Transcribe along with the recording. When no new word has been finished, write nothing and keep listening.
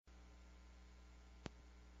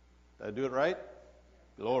Did I do it right?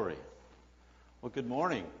 Glory. Well, good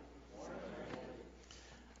morning.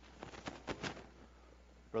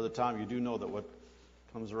 Brother Tom, you do know that what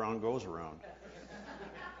comes around goes around.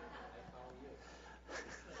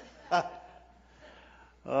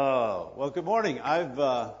 Oh, well, good morning.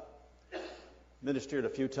 I've ministered a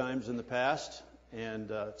few times in the past, and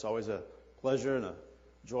it's always a pleasure and a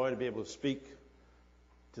joy to be able to speak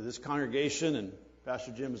to this congregation. And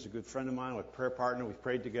Pastor Jim is a good friend of mine, a prayer partner. We've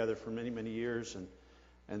prayed together for many, many years.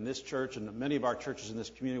 And this church and many of our churches in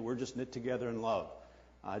this community, we're just knit together in love.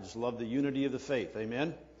 I just love the unity of the faith. Amen?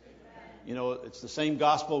 Amen. You know, it's the same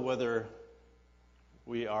gospel whether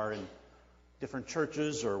we are in different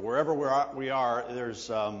churches or wherever we are. It's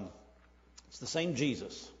the same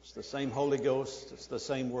Jesus. It's the same Holy Ghost. It's the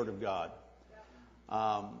same Word of God.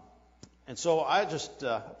 And so I just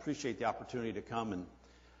appreciate the opportunity to come, and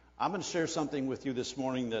I'm going to share something with you this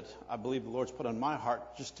morning that I believe the Lord's put on my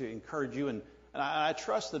heart just to encourage you. And I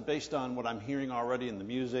trust that based on what I'm hearing already in the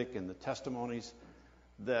music and the testimonies,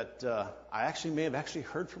 that I may have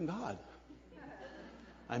heard from God.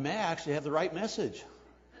 I may actually have the right message.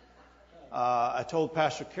 I told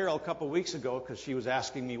Pastor Carol a couple of weeks ago, because she was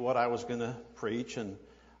asking me what I was going to preach, and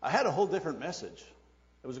I had a whole different message.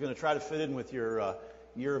 I was going to try to fit in with your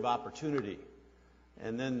year of opportunity.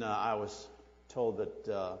 And then I was told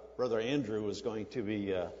that Brother Andrew was going to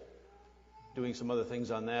be doing some other things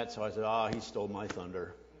on that, so I said, he stole my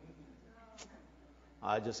thunder.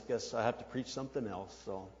 I just guess I have to preach something else.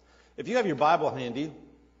 So if you have your Bible handy,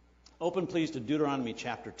 open please to Deuteronomy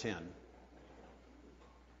chapter 10.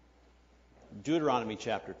 Deuteronomy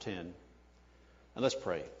chapter 10. And let's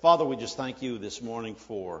pray. Father, we just thank you this morning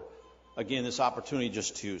for, again, this opportunity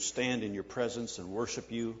just to stand in your presence and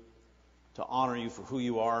worship you, to honor you for who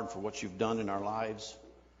you are and for what you've done in our lives.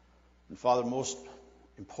 And Father, most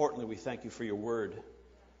importantly, we thank you for your word,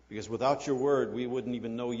 because without your word, we wouldn't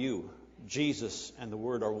even know you. Jesus and the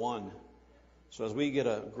word are one. So as we get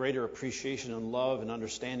a greater appreciation and love and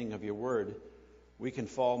understanding of your word, we can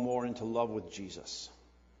fall more into love with Jesus.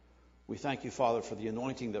 We thank you, Father, for the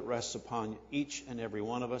anointing that rests upon each and every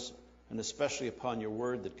one of us, and especially upon your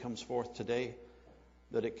word that comes forth today,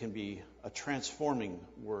 that it can be a transforming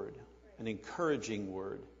word, an encouraging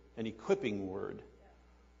word, an equipping word.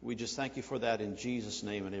 We just thank you for that in Jesus'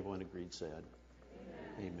 name, and everyone agreed said,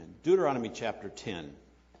 Amen. Amen. Deuteronomy chapter 10,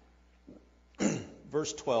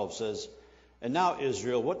 verse 12 says, "And now,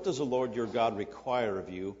 Israel, what does the Lord your God require of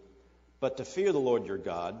you, but to fear the Lord your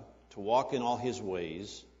God, to walk in all his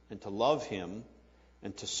ways, and to love him,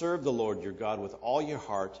 and to serve the Lord your God with all your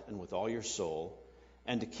heart and with all your soul,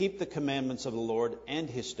 and to keep the commandments of the Lord and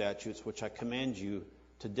his statutes, which I command you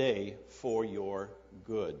today for your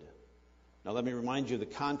good." Now let me remind you of the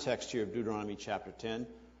context here of Deuteronomy chapter 10.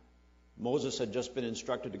 Moses had just been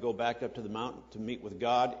instructed to go back up to the mountain to meet with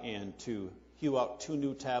God and to hew out 2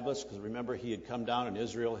 new tablets, because remember, he had come down and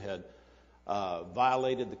Israel had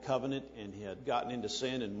violated the covenant and he had gotten into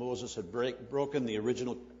sin, and Moses had broken the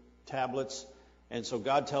original tablets. And so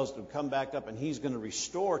God tells them to come back up, and he's going to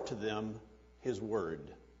restore to them his word.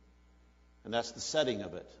 And that's the setting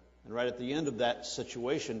of it. And right at the end of that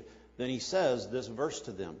situation, then he says this verse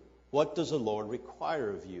to them: "What does the Lord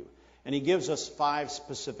require of you?" And he gives us 5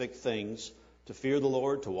 specific things: to fear the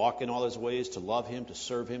Lord, to walk in all his ways, to love him, to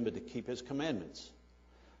serve him, and to keep his commandments.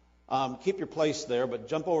 Keep your place there, but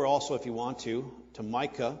jump over also, if you want to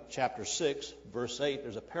Micah chapter 6, verse 8.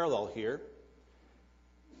 There's a parallel here.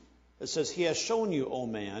 It says, "He has shown you, O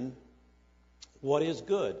man, what is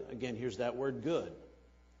good." Again, here's that word good.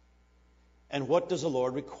 "And what does the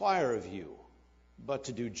Lord require of you? But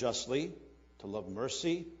to do justly, to love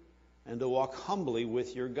mercy, and to walk humbly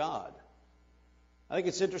with your God." I think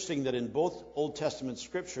it's interesting that in both Old Testament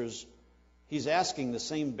scriptures, he's asking the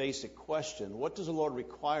same basic question: what does the Lord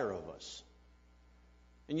require of us?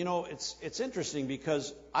 And you know, it's interesting,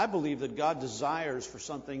 because I believe that God desires for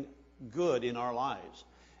something good in our lives.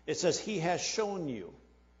 It says, "He has shown you."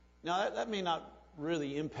 Now, that may not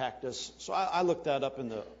really impact us, so I looked that up in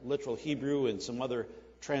the literal Hebrew and some other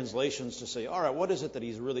translations to say, all right, what is it that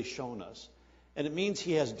he's really shown us? And it means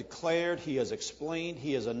he has declared, he has explained,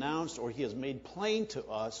 he has announced, or he has made plain to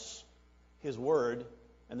us his word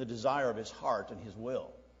and the desire of his heart and his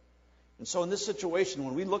will. And so in this situation,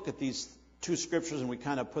 when we look at these 2 scriptures and we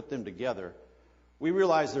kind of put them together, we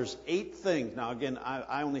realize there's 8 things. Now, again,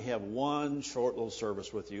 I only have one short little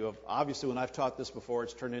service with you. Obviously, when I've taught this before,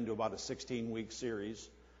 it's turned into about a 16-week series.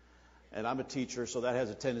 And I'm a teacher, so that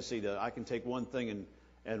has a tendency that I can take one thing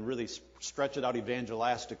and really stretch it out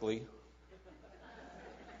evangelistically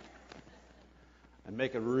and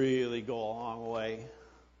make it really go a long way.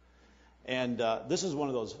 And this is one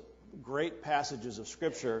of those great passages of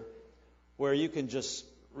Scripture where you can just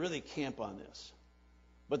really camp on this.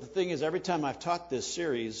 But the thing is, every time I've taught this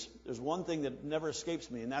series, there's one thing that never escapes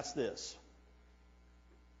me, and that's this: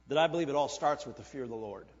 that I believe it all starts with the fear of the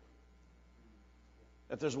Lord.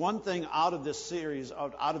 If there's one thing out of this series,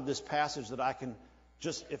 out of this passage that I can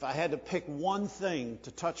just, if I had to pick one thing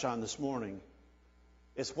to touch on this morning,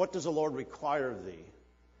 it's what does the Lord require of thee?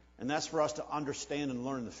 And that's for us to understand and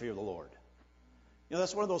learn the fear of the Lord. You know,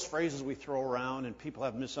 that's one of those phrases we throw around, and people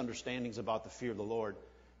have misunderstandings about the fear of the Lord.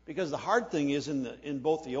 Because the hard thing is, in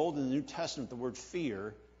both the Old and the New Testament, the word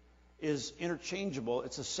fear is interchangeable.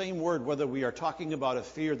 It's the same word whether we are talking about a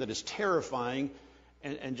fear that is terrifying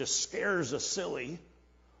and just scares us silly,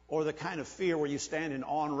 or the kind of fear where you stand in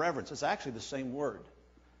awe and reverence. It's actually the same word.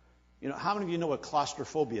 You know, how many of you know what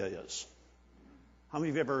claustrophobia is? How many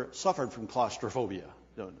of you ever suffered from claustrophobia?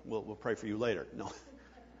 We'll pray for you later. No.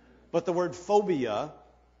 But the word phobia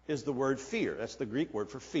is the word fear. That's the Greek word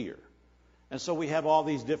for fear. And so we have all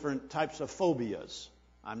these different types of phobias.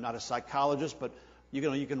 I'm not a psychologist, but you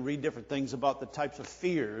can read different things about the types of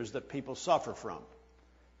fears that people suffer from.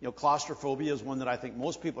 You know, claustrophobia is one that I think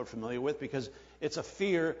most people are familiar with because it's a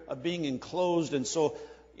fear of being enclosed and so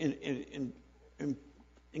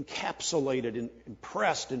encapsulated and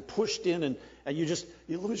pressed and pushed in, and you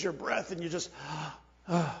lose your breath and you just...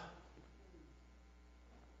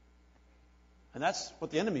 And that's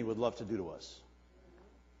what the enemy would love to do to us.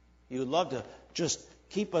 He would love to just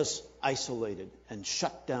keep us isolated and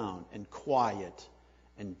shut down and quiet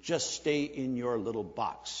and just stay in your little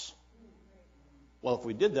box. Well, if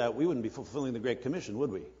we did that, we wouldn't be fulfilling the Great Commission,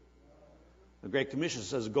 would we? The Great Commission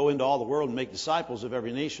says, go into all the world and make disciples of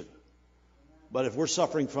every nation. But if we're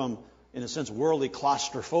suffering from, in a sense, worldly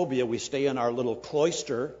claustrophobia, we stay in our little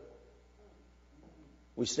cloister.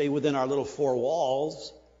 We stay within our little four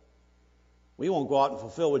walls. We won't go out and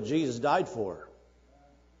fulfill what Jesus died for.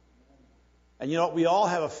 And you know what? We all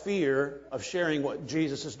have a fear of sharing what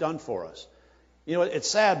Jesus has done for us. You know, it's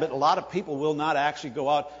sad, but a lot of people will not actually go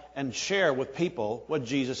out and share with people what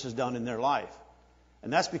Jesus has done in their life.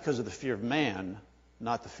 And that's because of the fear of man,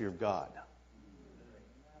 not the fear of God.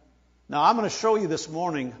 Now, I'm going to show you this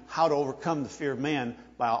morning how to overcome the fear of man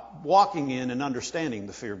by walking in and understanding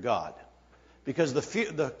the fear of God. Because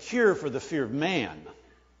the cure for the fear of man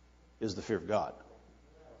is the fear of God.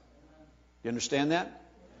 You understand that?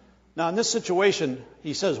 Now, in this situation,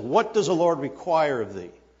 he says, what does the Lord require of thee?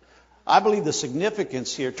 I believe the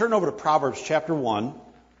significance here, turn over to Proverbs chapter 1.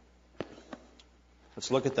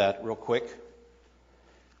 Let's look at that real quick.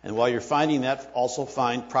 And while you're finding that, also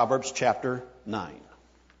find Proverbs chapter 9.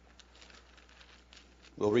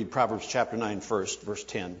 We'll read Proverbs chapter 9 first, verse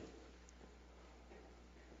 10.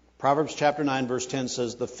 Proverbs chapter 9, verse 10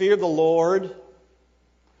 says, the fear of the Lord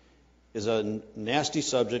is a nasty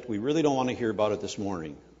subject. We really don't want to hear about it this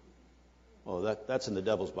morning. Oh, that's in the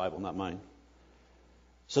devil's Bible, not mine.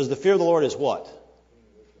 It says the fear of the Lord is what?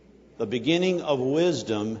 The beginning of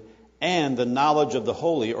wisdom, and the knowledge of the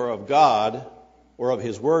holy, or of God, or of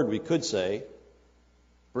his word, we could say,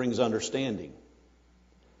 brings understanding.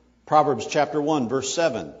 Proverbs chapter 1, verse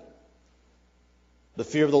 7. The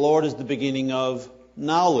fear of the Lord is the beginning of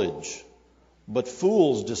knowledge, but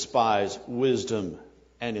fools despise wisdom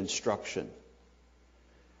and instruction.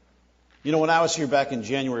 You know, when I was here back in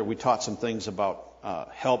January, we taught some things about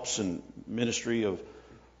helps and ministry, of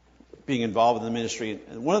being involved in the ministry.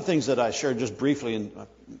 And one of the things that I shared just briefly, and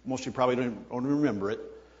most of you probably don't remember it,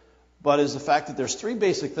 but is the fact that there's three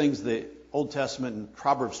basic things the Old Testament and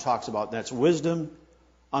Proverbs talks about, and that's wisdom,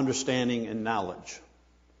 understanding, and knowledge.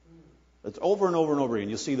 It's over and over and over again.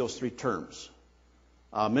 You'll see those three terms.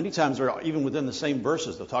 Many times, they're even within the same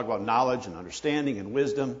verses. They'll talk about knowledge and understanding and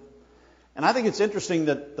wisdom. And I think it's interesting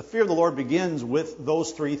that the fear of the Lord begins with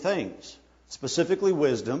those three things, specifically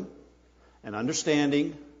wisdom and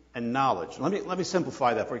understanding and knowledge. Let me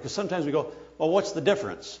simplify that for you, because sometimes we go, well, what's the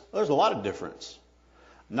difference? Well, there's a lot of difference.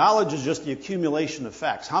 Knowledge is just the accumulation of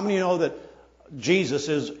facts. How many know that Jesus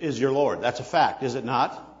is your Lord? That's a fact, is it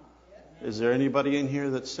not? Is there anybody in here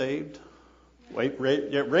that's saved?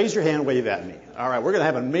 Raise your hand, wave at me. All right, we're going to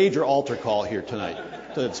have a major altar call here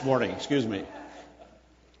this morning, excuse me.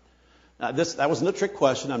 Now, that wasn't a trick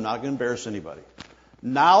question. I'm not going to embarrass anybody.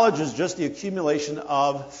 Knowledge is just the accumulation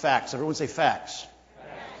of facts. Everyone say facts.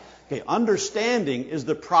 Okay, understanding is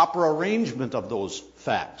the proper arrangement of those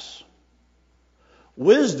facts.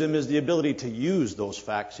 Wisdom is the ability to use those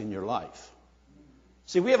facts in your life.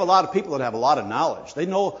 See, we have a lot of people that have a lot of knowledge. They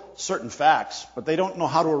know certain facts, but they don't know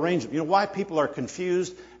how to arrange them. You know why people are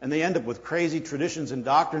confused and they end up with crazy traditions and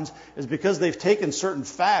doctrines is because they've taken certain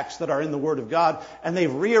facts that are in the Word of God and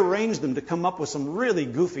they've rearranged them to come up with some really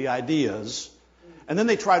goofy ideas. And then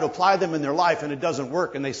they try to apply them in their life and it doesn't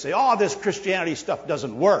work. And they say, oh, this Christianity stuff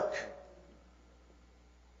doesn't work.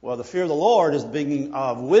 Well, the fear of the Lord is the beginning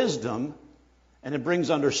of wisdom and it brings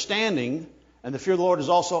understanding. And the fear of the Lord is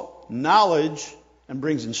also knowledge and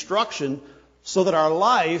brings instruction so that our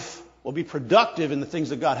life will be productive in the things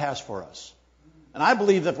that God has for us. And I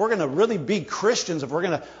believe that if we're going to really be Christians, if we're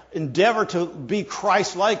going to endeavor to be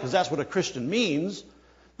Christ-like, because that's what a Christian means,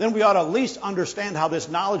 then we ought to at least understand how this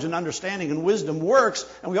knowledge and understanding and wisdom works,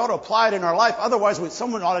 and we ought to apply it in our life. Otherwise,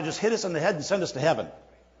 someone ought to just hit us in the head and send us to heaven.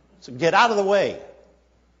 So get out of the way.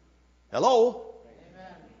 Hello?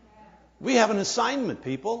 Amen. We have an assignment,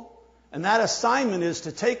 people. And that assignment is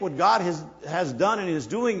to take what God has done and is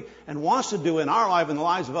doing and wants to do in our life and the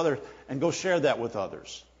lives of others and go share that with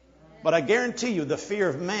others. But I guarantee you the fear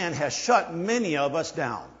of man has shut many of us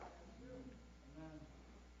down.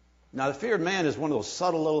 Now, the fear of man is one of those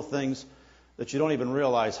subtle little things that you don't even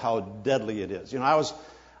realize how deadly it is. You know,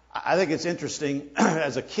 I think it's interesting.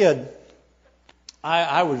 As a kid,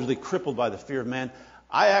 I was really crippled by the fear of man.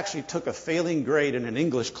 I actually took a failing grade in an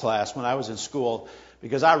English class when I was in school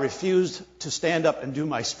because I refused to stand up and do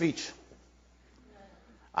my speech.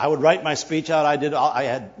 I would write my speech out. I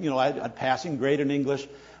had a passing grade in English,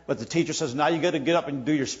 but the teacher says, now you got to get up and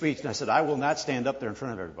do your speech. And I said, I will not stand up there in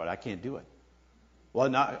front of everybody. I can't do it. Well,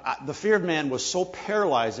 the fear of man was so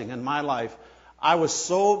paralyzing in my life. I was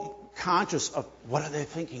so conscious of what are they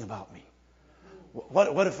thinking about me?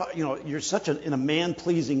 What if you're such in a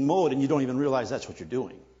man-pleasing mode and you don't even realize that's what you're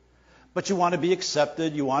doing. But you want to be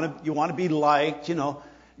accepted. You want to be liked. You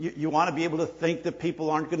want to be able to think that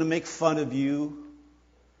people aren't going to make fun of you.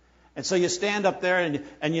 And so you stand up there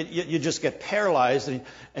and you just get paralyzed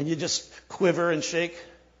and you just quiver and shake.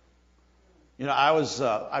 You know,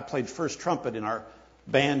 I played first trumpet in our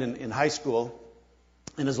band in high school,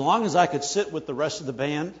 and as long as I could sit with the rest of the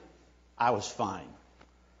band, I was fine.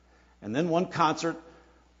 And then one concert,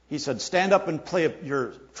 he said, stand up and play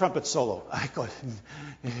your trumpet solo. I go,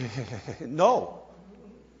 no.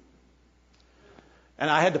 And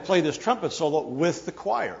I had to play this trumpet solo with the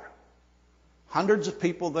choir. Hundreds of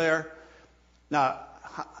people there. Now,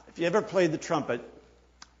 if you ever played the trumpet,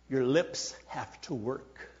 your lips have to work.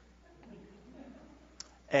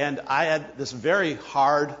 And I had this very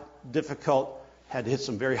hard, difficult, had to hit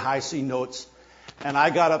some very high C notes. And I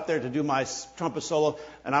got up there to do my trumpet solo,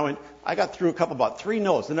 and I got through about 3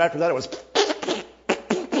 notes. And after that, it was...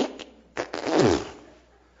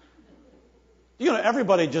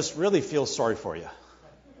 everybody just really feels sorry for you.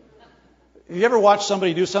 Have you ever watched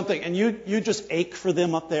somebody do something, and you just ache for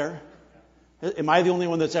them up there? Am I the only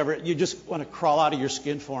one that's ever... You just want to crawl out of your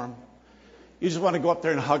skin for them? You just want to go up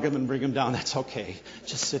there and hug them and bring them down. That's okay.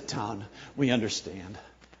 Just sit down. We understand.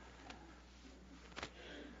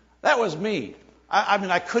 That was me.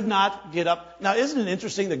 I could not get up. Now, isn't it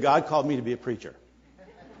interesting that God called me to be a preacher?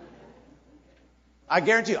 I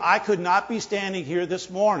guarantee you, I could not be standing here this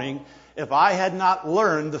morning if I had not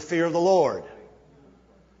learned the fear of the Lord.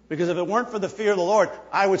 Because if it weren't for the fear of the Lord,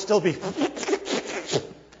 I would still be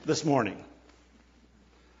this morning.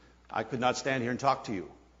 I could not stand here and talk to you.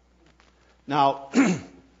 Now,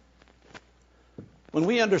 when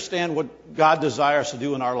we understand what God desires to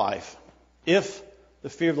do in our life, if the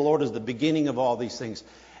fear of the Lord is the beginning of all these things,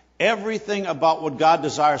 everything about what God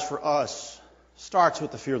desires for us starts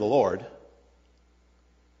with the fear of the Lord.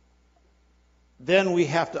 Then we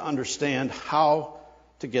have to understand how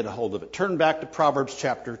to get a hold of it. Turn back to Proverbs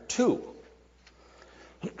chapter 2.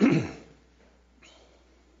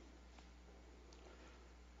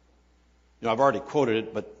 I've already quoted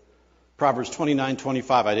it, but Proverbs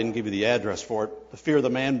 29:25, I didn't give you the address for it. The fear of the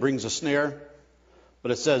man brings a snare,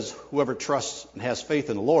 but it says, whoever trusts and has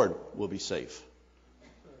faith in the Lord will be safe.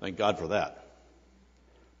 Thank God for that.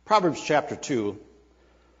 Proverbs chapter 2.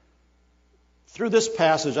 Through this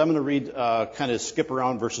passage, I'm going to read, kind of skip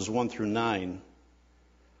around verses 1 through 9.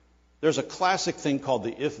 There's a classic thing called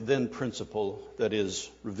the if-then principle that is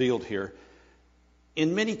revealed here.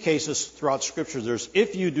 In many cases throughout Scripture, there's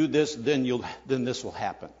if you do this, then this will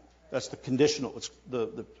happen. That's the conditional. It's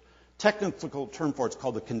the technical term for it's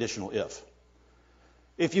called the conditional if.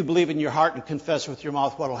 If you believe in your heart and confess with your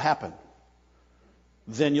mouth, what will happen?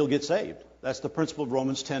 Then you'll get saved. That's the principle of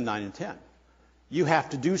Romans 10:9 and 10. You have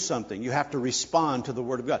to do something. You have to respond to the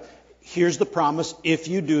Word of God. Here's the promise. If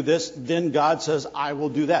you do this, then God says, I will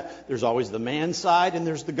do that. There's always the man side and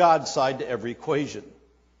there's the God side to every equation.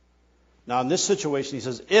 Now, in this situation, he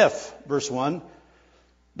says, if, verse 1,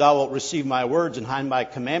 thou wilt receive my words and hide my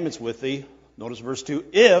commandments with thee. Notice verse 2,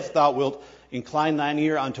 if thou wilt incline thine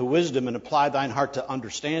ear unto wisdom and apply thine heart to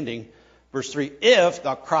understanding. Verse 3, if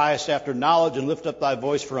thou criest after knowledge and lift up thy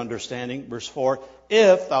voice for understanding. Verse 4,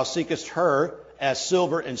 if thou seekest her as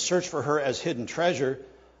silver and search for her as hidden treasure.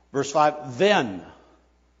 Verse 5, then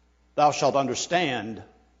thou shalt understand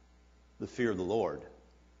the fear of the Lord.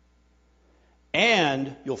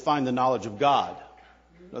 And you'll find the knowledge of God.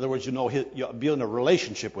 In other words, you'll be in a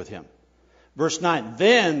relationship with Him. Verse 9,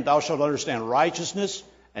 then thou shalt understand righteousness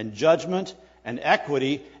and judgment and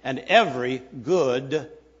equity and every good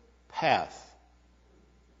path.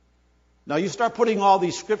 Now you start putting all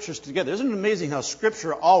these scriptures together. Isn't it amazing how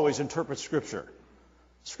Scripture always interprets Scripture?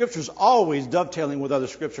 Scripture's always dovetailing with other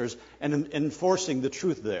Scriptures and enforcing the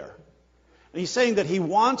truth there. And he's saying that he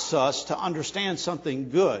wants us to understand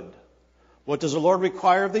something good. What does the Lord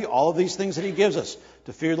require of thee? All of these things that He gives us.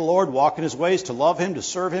 To fear the Lord, walk in His ways, to love Him, to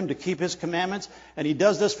serve Him, to keep His commandments. And He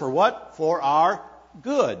does this for what? For our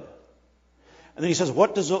good. And then he says,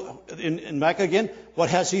 what does, in Micah again, what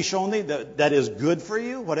has He shown thee that is good for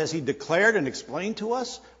you? What has He declared and explained to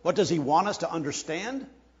us? What does He want us to understand?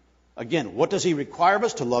 Again, what does He require of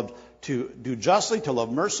us? To love, to do justly, to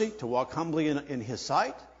love mercy, to walk humbly in His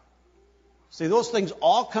sight. See, those things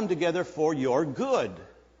all come together for your good.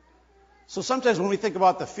 So sometimes when we think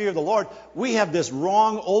about the fear of the Lord, we have this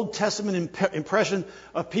wrong Old Testament impression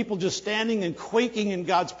of people just standing and quaking in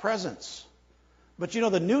God's presence. But you know,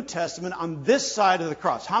 the New Testament, on this side of the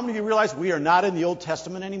cross, how many of you realize we are not in the Old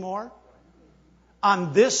Testament anymore?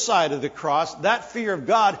 On this side of the cross, that fear of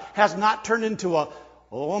God has not turned into a,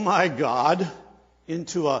 oh my God,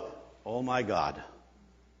 into a, oh my God.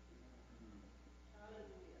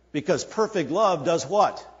 Because perfect love does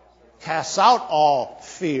what? Casts out all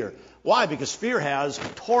fear. Why? Because fear has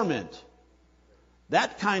torment.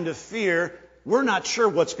 That kind of fear, we're not sure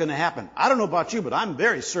what's going to happen. I don't know about you, but I'm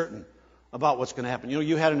very certain about what's going to happen. You know,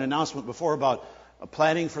 you had an announcement before about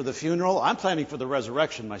planning for the funeral. I'm planning for the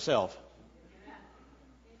resurrection myself.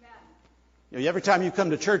 You know, every time you come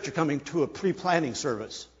to church, you're coming to a pre-planning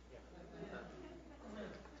service.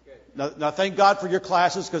 Now, thank God for your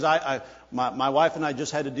classes, because my wife and I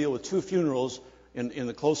just had to deal with 2 funerals in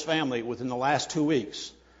the close family within the last 2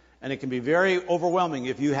 weeks. And it can be very overwhelming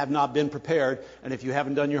if you have not been prepared and if you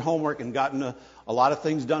haven't done your homework and gotten a lot of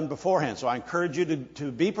things done beforehand. So I encourage you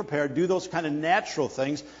to be prepared, do those kind of natural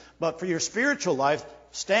things. But for your spiritual life,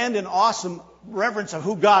 stand in awesome reverence of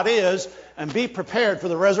who God is and be prepared for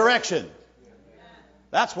the resurrection.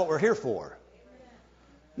 That's what we're here for.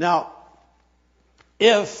 Now,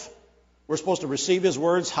 if we're supposed to receive His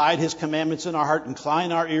words, hide His commandments in our heart,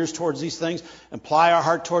 incline our ears towards these things, apply our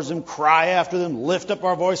heart towards them, cry after them, lift up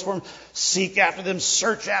our voice for them, seek after them,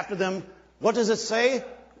 search after them. What does it say?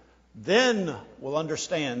 Then we'll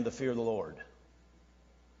understand the fear of the Lord.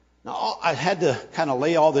 Now, I had to kind of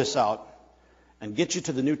lay all this out and get you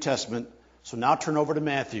to the New Testament. So now turn over to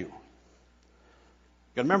Matthew. You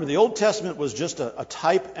got to remember, the Old Testament was just a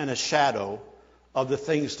type and a shadow of the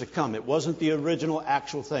things to come. It wasn't the original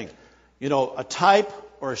actual thing. You know, a type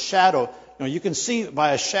or a shadow, you know, you can see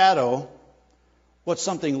by a shadow what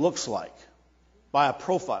something looks like, by a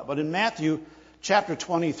profile. But in Matthew chapter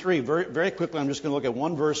 23, very, very quickly, I'm just going to look at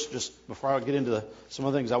one verse just before I get into some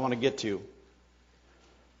of the things I want to get to.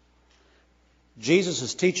 Jesus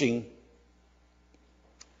is teaching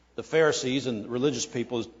the Pharisees and religious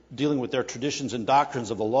people, dealing with their traditions and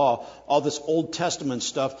doctrines of the law, all this Old Testament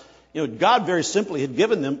stuff. You know, God very simply had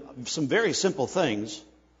given them some very simple things.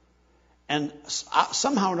 And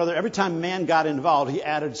somehow or another, every time man got involved, he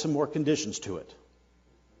added some more conditions to it.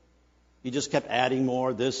 He just kept adding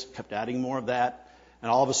more of this, kept adding more of that. And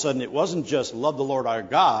all of a sudden, it wasn't just love the Lord our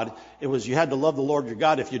God. It was you had to love the Lord your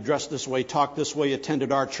God if you dressed this way, talked this way,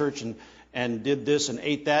 attended our church, and did this, and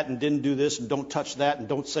ate that, and didn't do this, and don't touch that, and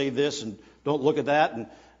don't say this, and don't look at that.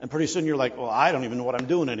 And pretty soon you're like, well, I don't even know what I'm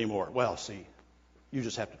doing anymore. Well, see, you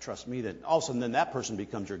just have to trust me then. All of a sudden, then that person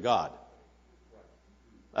becomes your God.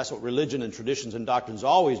 That's what religion and traditions and doctrines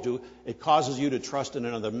always do. It causes you to trust in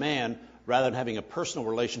another man rather than having a personal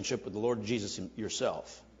relationship with the Lord Jesus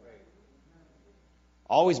yourself.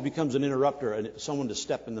 Always becomes an interrupter and someone to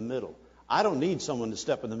step in the middle. I don't need someone to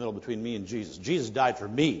step in the middle between me and Jesus. Jesus died for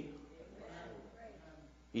me.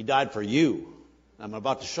 He died for you. I'm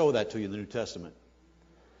about to show that to you in the New Testament.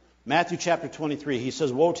 Matthew chapter 23, he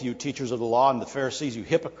says, woe to you, teachers of the law and the Pharisees, you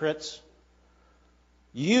hypocrites!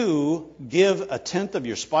 You give a tenth of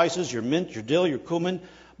your spices, your mint, your dill, your cumin,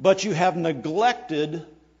 but you have neglected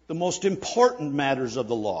the most important matters of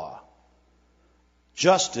the law: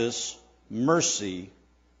 justice, mercy,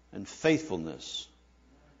 and faithfulness.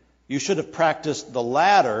 You should have practiced the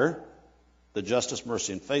latter, the justice,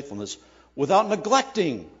 mercy, and faithfulness, without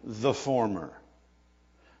neglecting the former.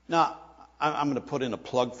 Now, I'm going to put in a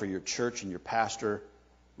plug for your church and your pastor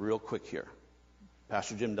real quick here.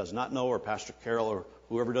 Pastor Jim does not know, or Pastor Carol, or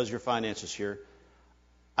whoever does your finances here.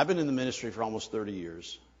 I've been in the ministry for almost 30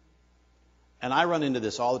 years. And I run into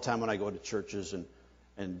this all the time when I go to churches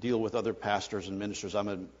and deal with other pastors and ministers.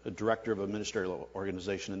 I'm a director of a ministerial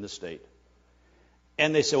organization in this state.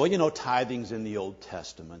 And they say, well, tithing's in the Old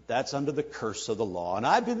Testament. That's under the curse of the law. And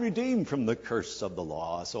I've been redeemed from the curse of the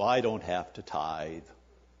law, so I don't have to tithe.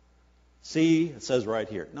 See, it says right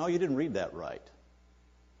here. No, you didn't read that right.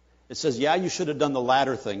 It says, yeah, you should have done the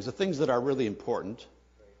latter things, the things that are really important. It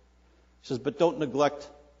says, but don't neglect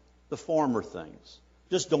the former things.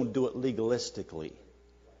 Just don't do it legalistically.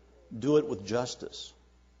 Do it with justice.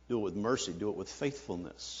 Do it with mercy. Do it with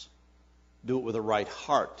faithfulness. Do it with a right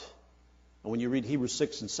heart. And when you read Hebrews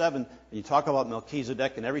 6 and 7, and you talk about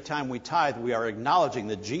Melchizedek, and every time we tithe, we are acknowledging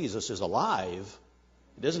that Jesus is alive.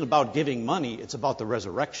 It isn't about giving money, it's about the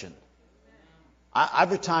resurrection.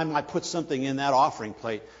 Every time I put something in that offering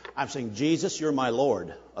plate, I'm saying, Jesus, you're my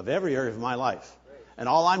Lord of every area of my life. And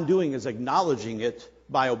all I'm doing is acknowledging it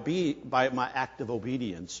by my act of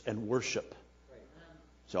obedience and worship.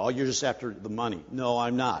 So, you're just after the money. No,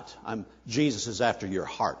 I'm not. Jesus is after your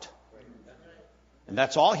heart. And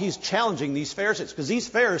that's all he's challenging these Pharisees, because these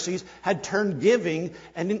Pharisees had turned giving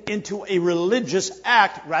into a religious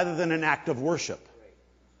act rather than an act of worship.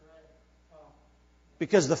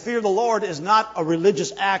 Because the fear of the Lord is not a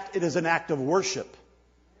religious act, it is an act of worship.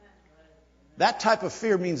 That type of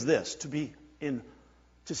fear means this: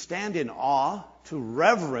 to stand in awe, to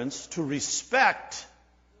reverence, to respect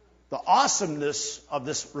the awesomeness of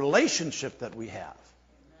this relationship that we have.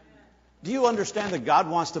 Do you understand that God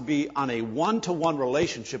wants to be on a one-to-one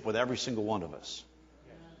relationship with every single one of us?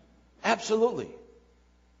 Absolutely.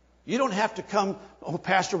 You don't have to come,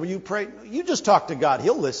 Pastor, will you pray? You just talk to God.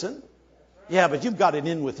 He'll listen. Yeah, but you've got it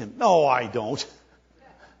in with Him. No, I don't.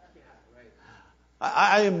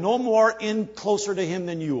 I am no more closer to Him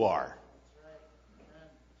than you are.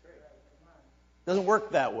 Doesn't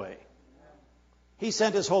work that way. He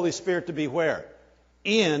sent His Holy Spirit to be where?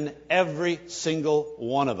 In every single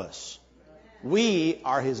one of us. We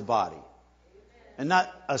are His body. And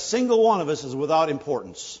not a single one of us is without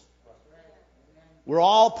importance. We're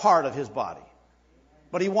all part of His body.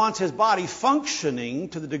 But He wants His body functioning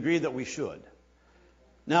to the degree that we should.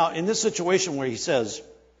 Now, in this situation where He says,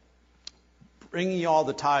 bring ye all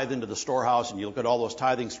the tithe into the storehouse, and you look at all those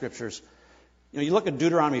tithing scriptures, you look at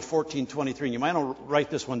Deuteronomy 14:23, and you might want to write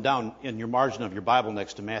this one down in your margin of your Bible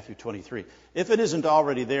next to Matthew 23. If it isn't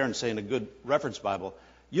already there and say in a good reference Bible,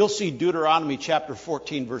 you'll see Deuteronomy chapter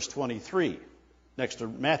 14, verse 23, next to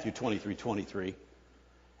Matthew 23:23.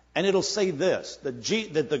 And it'll say this, that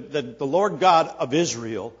the Lord God of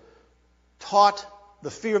Israel taught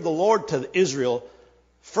the fear of the Lord to Israel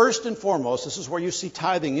first and foremost. This is where you see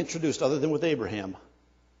tithing introduced, other than with Abraham.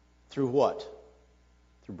 Through what?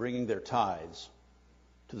 Through bringing their tithes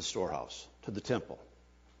to the storehouse, to the temple.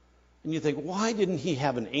 And you think, why didn't He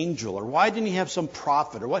have an angel? Or why didn't He have some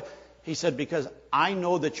prophet? Or what? He said, because I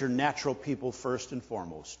know that you're natural people first and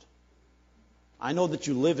foremost. I know that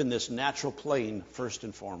you live in this natural plane first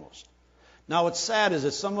and foremost. Now, what's sad is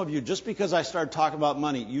that some of you, just because I started talking about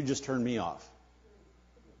money, you just turned me off.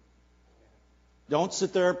 Don't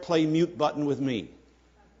sit there and play mute button with me.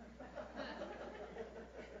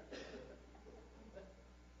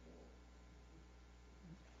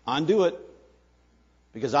 Undo it.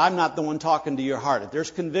 Because I'm not the one talking to your heart. If there's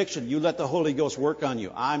conviction, you let the Holy Ghost work on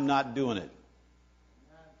you. I'm not doing it.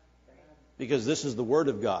 Because this is the Word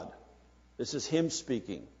of God. This is Him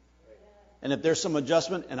speaking. And if there's some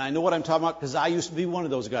adjustment, and I know what I'm talking about because I used to be one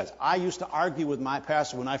of those guys. I used to argue with my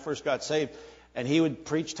pastor when I first got saved. And he would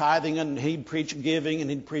preach tithing, and he'd preach giving, and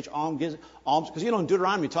he'd preach alms. Because, in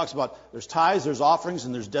Deuteronomy it talks about there's tithes, there's offerings,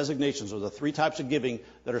 and there's designations. Those are the three types of giving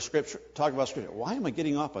that are Scripture. Talk about Scripture. Why am I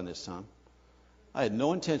getting off on this, Tom? I had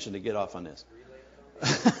no intention to get off on this.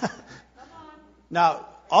 Now,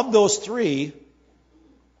 of those three,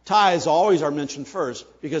 tithes always are mentioned first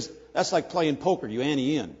because that's like playing poker. You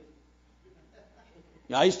ante in.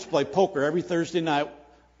 I used to play poker every Thursday night.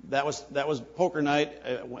 That was poker night.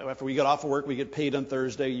 After we got off of work, we get paid on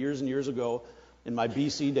Thursday years and years ago in my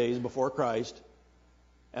BC days before Christ.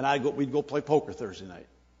 And we'd go play poker Thursday night.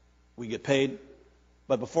 We get paid.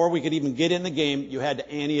 But before we could even get in the game, you had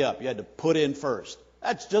to ante up. You had to put in first.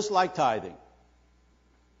 That's just like tithing.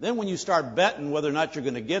 Then when you start betting whether or not you're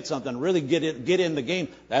going to get something, really get in the game,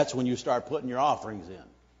 that's when you start putting your offerings in.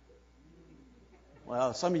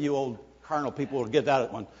 Well, some of you old carnal people will get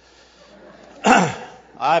that one.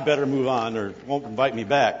 I better move on or it won't invite me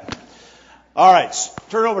back. All right,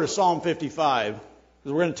 turn over to Psalm 55,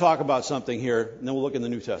 because we're going to talk about something here, and then we'll look in the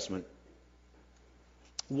New Testament.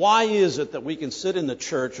 Why is it that we can sit in the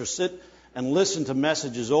church or sit and listen to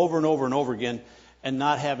messages over and over and over again and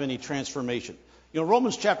not have any transformation? You know,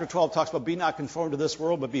 Romans chapter 12 talks about be not conformed to this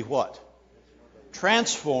world, but be what?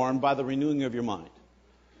 Transformed by the renewing of your mind.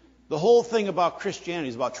 The whole thing about Christianity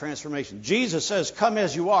is about transformation. Jesus says, come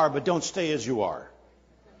as you are, but don't stay as you are.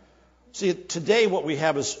 See, today what we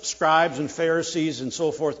have is scribes and Pharisees and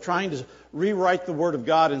so forth trying to rewrite the Word of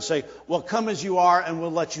God and say, well, come as you are and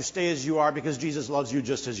we'll let you stay as you are because Jesus loves you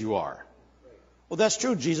just as you are. Well, that's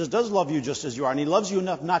true. Jesus does love you just as you are, and He loves you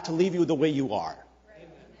enough not to leave you the way you are.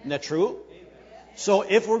 Isn't that true? So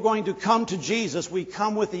if we're going to come to Jesus, we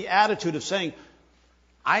come with the attitude of saying,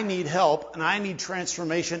 I need help and I need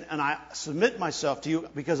transformation and I submit myself to you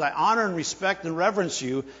because I honor and respect and reverence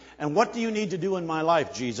you. And what do you need to do in my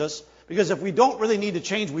life, Jesus? Because if we don't really need to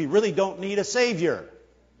change, we really don't need a Savior.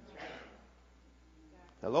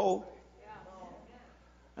 Hello?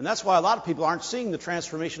 And that's why a lot of people aren't seeing the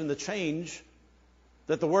transformation and the change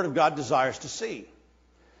that the Word of God desires to see.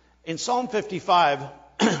 In Psalm 55,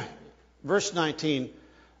 verse 19,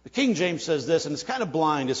 the King James says this, and it's kind of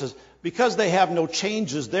blind. It says, because they have no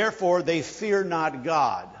changes, therefore they fear not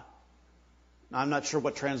God. Now, I'm not sure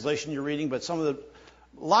what translation you're reading, but a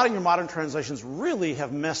lot of your modern translations really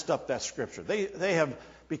have messed up that scripture. They have,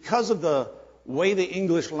 because of the way the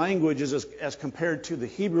English language is as compared to the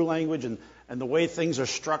Hebrew language and the way things are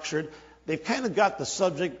structured, they've kind of got the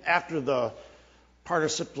subject after the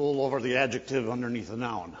participle over the adjective underneath the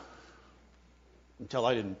noun. Until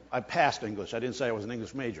I passed English. I didn't say I was an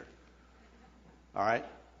English major. All right?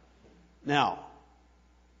 Now,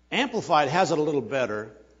 Amplified has it a little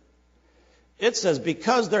better. It says,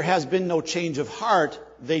 because there has been no change of heart,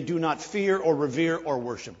 they do not fear or revere or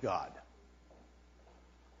worship God.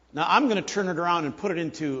 Now, I'm going to turn it around and put it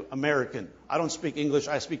into American. I don't speak English,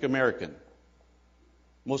 I speak American.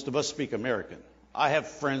 Most of us speak American. I have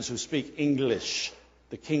friends who speak English,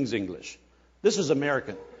 the King's English. This is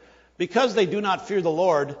American. Because they do not fear the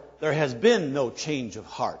Lord, there has been no change of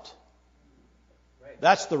heart.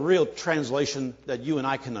 That's the real translation that you and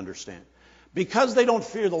I can understand. Because they don't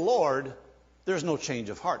fear the Lord, there's no change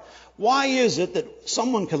of heart. Why is it that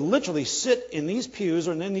someone can literally sit in these pews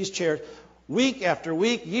or in these chairs week after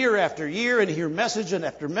week, year after year, and hear message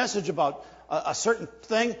after message about a certain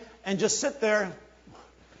thing and just sit there,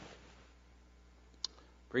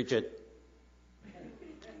 preach it,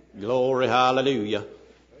 glory, hallelujah,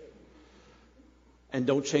 and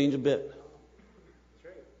don't change a bit?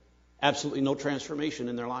 Absolutely no transformation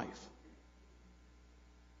in their life.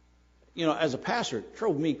 You know, as a pastor, it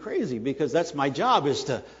drove me crazy because that's my job, is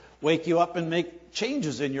to wake you up and make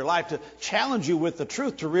changes in your life, to challenge you with the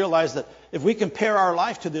truth, to realize that if we compare our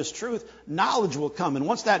life to this truth, knowledge will come. And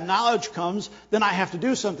once that knowledge comes, then I have to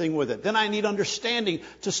do something with it. Then I need understanding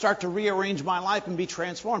to start to rearrange my life and be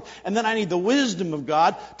transformed. And then I need the wisdom of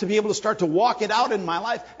God to be able to start to walk it out in my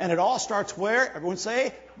life. And it all starts where? Everyone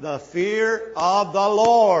say, the fear of the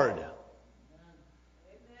Lord.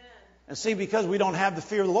 And see, because we don't have the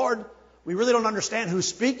fear of the Lord, we really don't understand who's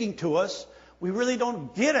speaking to us. We really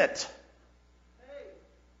don't get it.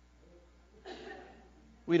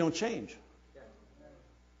 We don't change.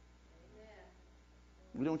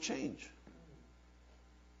 We don't change.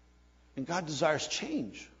 And God desires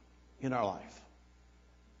change in our life.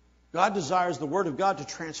 God desires the Word of God to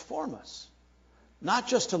transform us. Not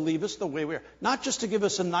just to leave us the way we are. Not just to give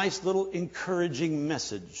us a nice little encouraging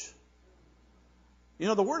message. You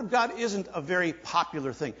know, the Word of God isn't a very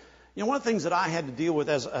popular thing. You know, one of the things that I had to deal with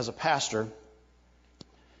as a pastor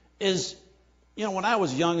is, you know, when I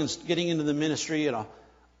was young and getting into the ministry, you know,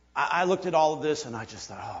 I looked at all of this and I just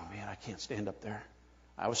thought, oh man, I can't stand up there.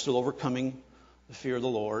 I was still overcoming the fear of the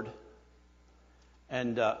Lord.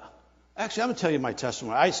 And actually, I'm going to tell you my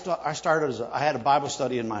testimony. I had a Bible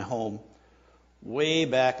study in my home way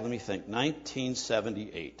back, let me think,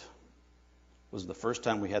 1978 was the first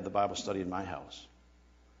time we had the Bible study in my house.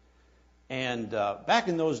 And back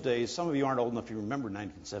in those days, some of you aren't old enough to remember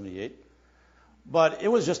 1978, but it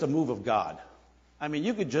was just a move of God. I mean,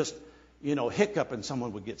 you could just, you know, hiccup and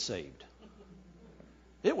someone would get saved.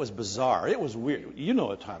 It was bizarre. It was weird. You know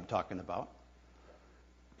what I'm talking about.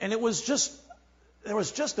 And there was just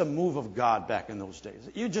a move of God back in those days.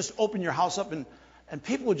 You just open your house up and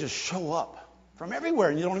people would just show up from everywhere,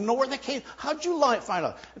 and you don't even know where they came. How'd you find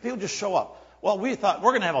out? And people just show up. Well, we thought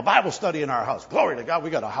we're going to have a Bible study in our house. Glory to God.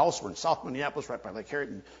 We got a house. We're in South Minneapolis, right by Lake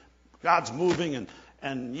Harriet, and God's moving.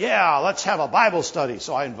 And yeah, let's have a Bible study.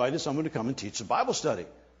 So I invited someone to come and teach the Bible study.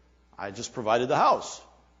 I just provided the house.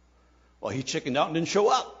 Well, he chickened out and didn't show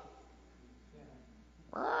up.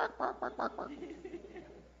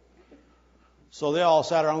 So they all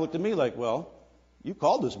sat around and looked at me like, well, you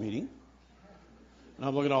called this meeting. And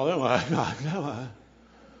I'm looking at all them like,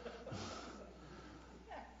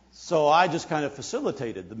 so I just kind of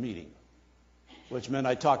facilitated the meeting, which meant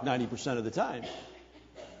I talked 90% of the time.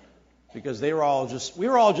 Because we were all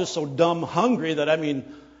just so dumb hungry that,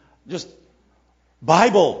 just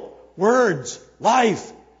Bible, words,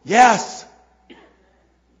 life, yes.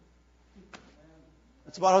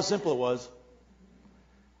 That's about how simple it was.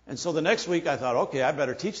 And so the next week I thought, okay, I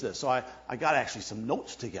better teach this. So I got actually some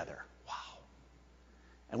notes together. Wow.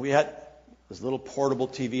 And we had this little portable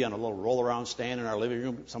TV on a little roll-around stand in our living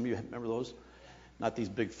room. Some of you remember those? Not these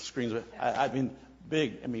big screens.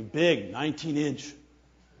 Big, 19-inch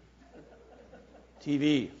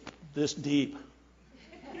TV, this deep.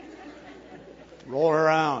 Roll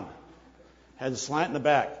around. Had a slant in the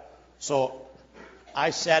back. So I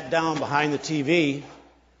sat down behind the TV,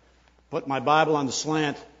 put my Bible on the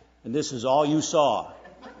slant, and this is all you saw.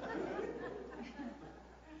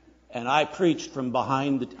 And I preached from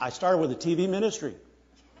behind I started with a TV ministry.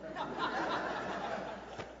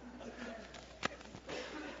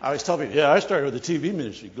 I always tell people, I started with a TV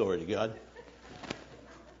ministry, glory to God.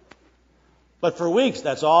 But for weeks,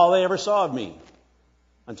 that's all they ever saw of me.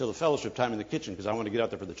 Until the fellowship time in the kitchen, because I wanted to get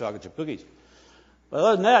out there for the chocolate chip cookies. But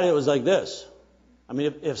other than that, it was like this.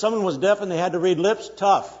 If someone was deaf and they had to read lips,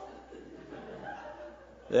 tough.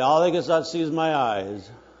 All they could see is my eyes.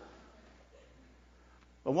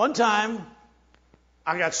 But one time,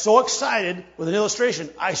 I got so excited with an illustration,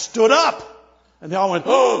 I stood up. And they all went,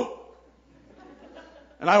 oh!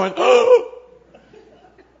 And I went, oh!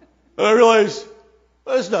 And I realized,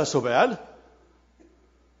 well, it's not so bad.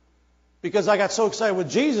 Because I got so excited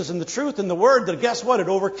with Jesus and the truth and the Word that guess what? It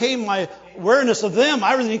overcame my awareness of them.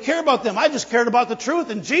 I really didn't care about them. I just cared about the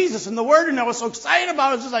truth and Jesus and the Word, and I was so excited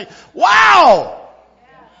about it. It was just like, wow!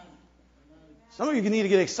 Some of you need to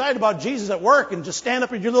get excited about Jesus at work and just stand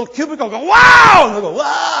up in your little cubicle and go, wow! And they'll go,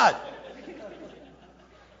 what?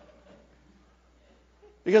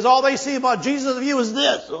 Because all they see about Jesus of you is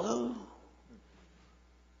this. Come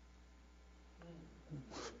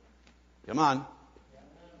on.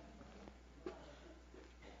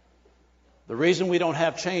 The reason we don't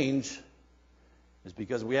have change is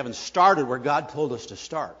because we haven't started where God told us to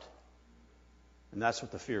start. And that's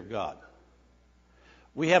with the fear of God.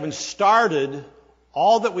 We haven't started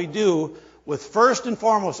all that we do with first and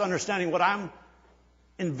foremost understanding what I'm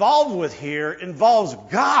involved with here involves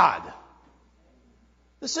God.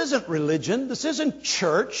 This isn't religion. This isn't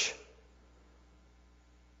church.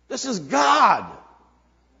 This is God.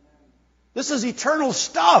 This is eternal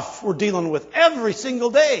stuff we're dealing with every single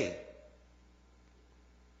day.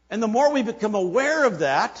 And the more we become aware of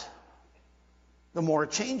that, the more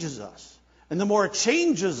it changes us. And the more it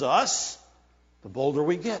changes us, the bolder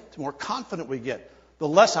we get, the more confident we get, the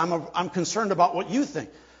less I'm concerned about what you think.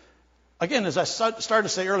 Again, as I started to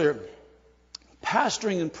say earlier,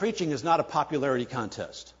 pastoring and preaching is not a popularity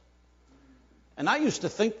contest. And I used to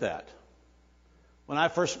think that. When I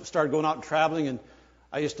first started going out and traveling, and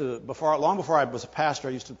I used to, long before I was a pastor,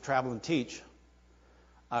 I used to travel and teach.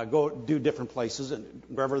 Go do different places, and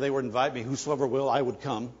wherever they would invite me, whosoever will, I would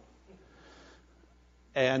come.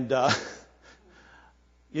 And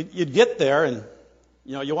you'd get there, and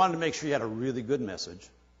you wanted to make sure you had a really good message,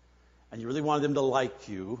 and you really wanted them to like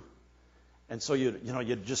you, and so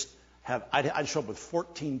you'd just have. I'd show up with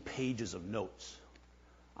 14 pages of notes.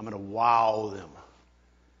 I'm going to wow them.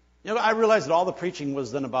 I realized that all the preaching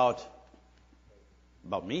was then about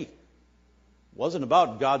me. It wasn't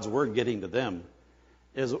about God's word getting to them.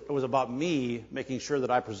 It was about me making sure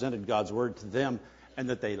that I presented God's word to them and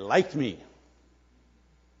that they liked me.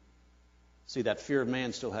 See, that fear of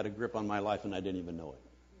man still had a grip on my life and I didn't even know it.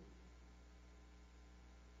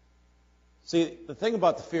 See, the thing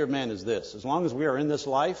about the fear of man is this. As long as we are in this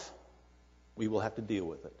life, we will have to deal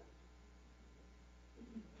with it.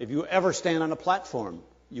 If you ever stand on a platform,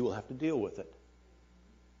 you will have to deal with it.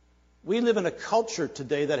 We live in a culture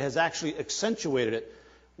today that has actually accentuated it.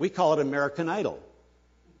 We call it American Idol.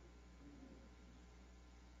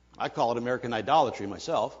 I call it American idolatry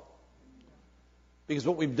myself. Because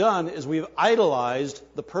what we've done is we've idolized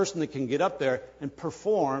the person that can get up there and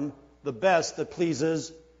perform the best that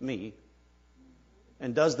pleases me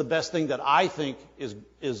and does the best thing that I think is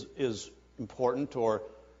important or,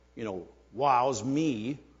 wows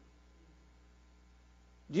me.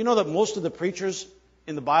 Do you know that most of the preachers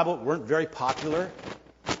in the Bible weren't very popular?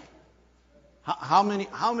 How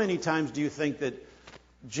many times do you think that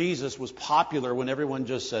Jesus was popular when everyone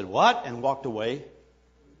just said, "What?" and walked away?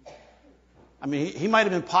 I mean, he might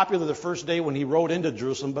have been popular the first day when he rode into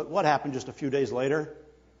Jerusalem, but what happened just a few days later?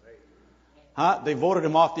 They voted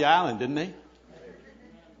him off the island, didn't they?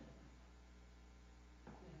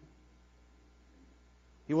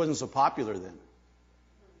 He wasn't so popular then.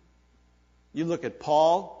 You look at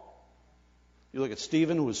Paul, you look at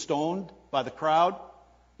Stephen, who was stoned by the crowd,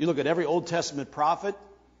 you look at every Old Testament prophet.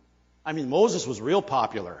 I mean, Moses was real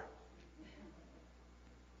popular.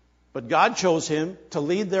 But God chose him to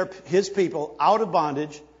lead his people out of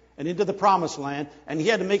bondage and into the promised land, and he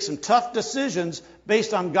had to make some tough decisions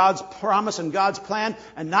based on God's promise and God's plan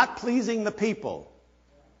and not pleasing the people.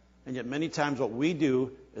 And yet many times what we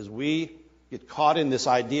do is we get caught in this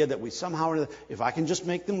idea that we somehow, if I can just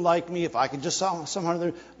make them like me, if I can just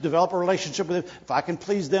somehow develop a relationship with them, if I can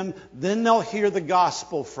please them, then they'll hear the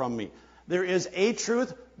gospel from me. There is a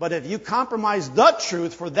truth, but if you compromise the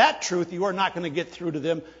truth for that truth, you are not going to get through to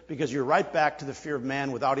them because you're right back to the fear of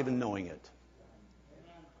man without even knowing it.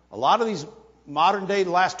 A lot of these modern day,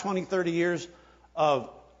 the last 20, 30 years of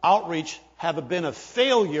outreach have been a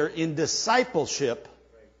failure in discipleship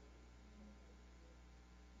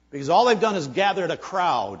because all they've done is gathered a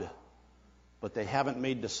crowd, but they haven't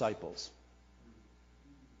made disciples.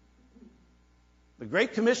 The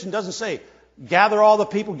Great Commission doesn't say, gather all the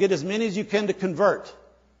people, get as many as you can to convert.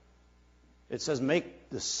 It says, make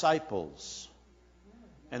disciples.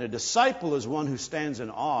 And a disciple is one who stands in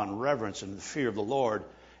awe and reverence and the fear of the Lord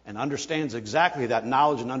and understands exactly that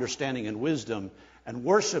knowledge and understanding and wisdom and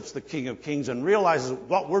worships the King of Kings and realizes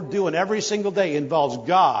what we're doing every single day involves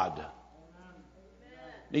God.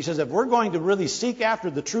 And he says, if we're going to really seek after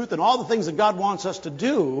the truth and all the things that God wants us to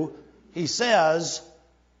do, he says,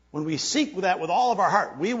 when we seek that with all of our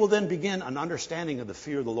heart, we will then begin an understanding of the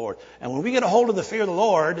fear of the Lord. And when we get a hold of the fear of the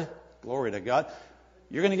Lord, glory to God,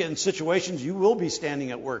 you're going to get in situations you will be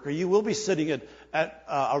standing at work or you will be sitting at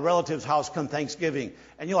a relative's house come Thanksgiving,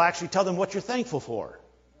 and you'll actually tell them what you're thankful for.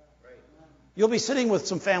 You'll be sitting with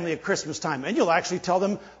some family at Christmas time, and you'll actually tell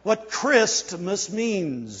them what Christmas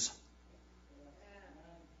means.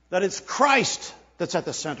 That it's Christ that's at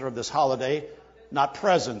the center of this holiday, not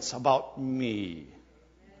presents about me.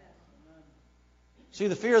 See,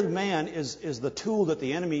 the fear of man is the tool that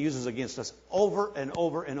the enemy uses against us over and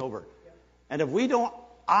over and over. And if we don't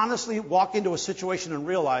honestly walk into a situation and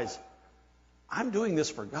realize, I'm doing this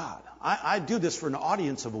for God. I do this for an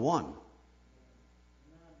audience of one.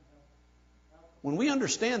 When we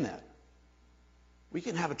understand that, we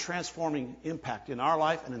can have a transforming impact in our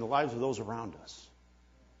life and in the lives of those around us.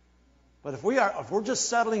 But if we're just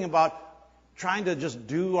settling about trying to just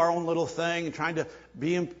do our own little thing and trying to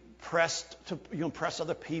be impressed to impress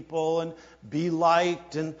other people and be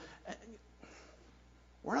liked, and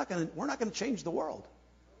we're not going to change the world.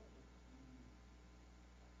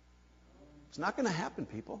 It's not going to happen,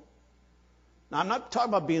 people. Now, I'm not talking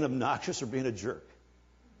about being obnoxious or being a jerk.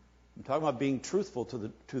 I'm talking about being truthful to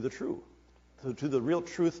the real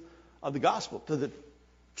truth of the gospel,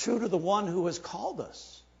 true to the one who has called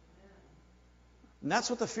us. And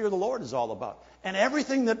that's what the fear of the Lord is all about. And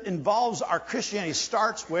everything that involves our Christianity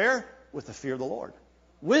starts where? With the fear of the Lord.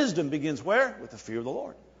 Wisdom begins where? With the fear of the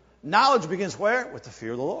Lord. Knowledge begins where? With the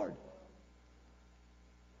fear of the Lord.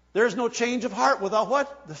 There's no change of heart without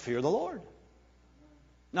what? The fear of the Lord.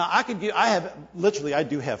 Now, I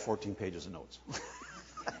do have 14 pages of notes.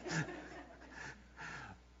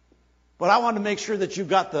 But I want to make sure that you've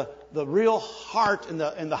got the real heart and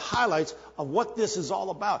the highlights of what this is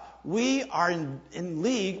all about. We are in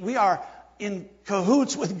league. We are in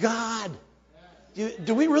cahoots with God.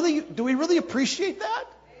 Do we really appreciate that?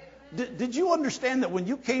 Did you understand that when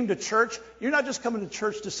you came to church, you're not just coming to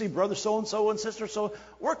church to see brother so-and-so and sister so.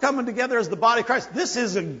 We're coming together as the body of Christ. This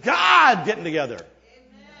is a God getting together.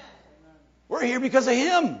 We're here because of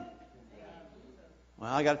Him.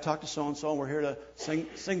 Well, I got to talk to so-and-so, and we're here to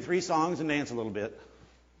sing 3 songs and dance a little bit.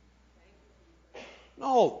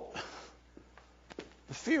 No.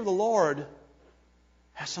 The fear of the Lord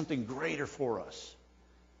has something greater for us.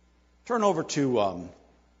 Turn over to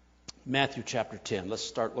Matthew chapter 10. Let's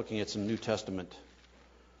start looking at some New Testament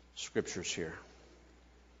scriptures here.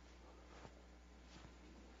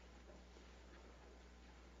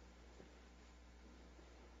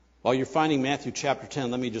 While you're finding Matthew chapter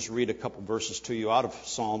 10, let me just read a couple verses to you out of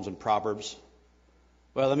Psalms and Proverbs.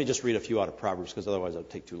 Well, let me just read a few out of Proverbs, because otherwise it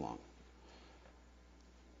would take too long.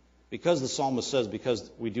 Because the psalmist says, because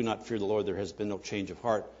we do not fear the Lord, there has been no change of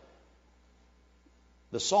heart.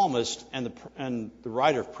 The psalmist and the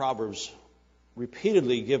writer of Proverbs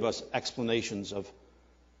repeatedly give us explanations of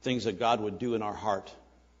things that God would do in our heart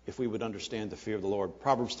if we would understand the fear of the Lord.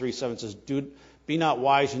 Proverbs 3:7 says, be not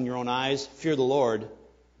wise in your own eyes, fear the Lord,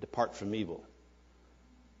 depart from evil.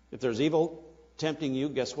 If there's evil tempting you,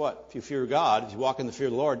 guess what? If you fear God, if you walk in the fear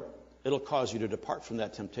of the Lord, it'll cause you to depart from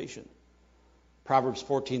that temptation. Proverbs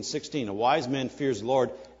 14:16, a wise man fears the Lord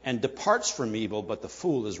and departs from evil, but the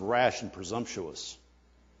fool is rash and presumptuous.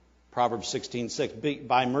 Proverbs 16:6,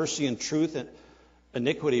 by mercy and truth, and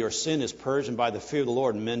iniquity or sin is purged, and by the fear of the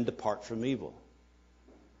Lord men depart from evil.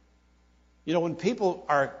 You know, when people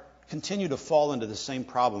continue to fall into the same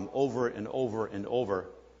problem over and over and over,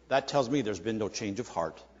 that tells me there's been no change of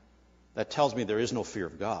heart. That tells me there is no fear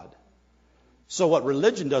of God. So what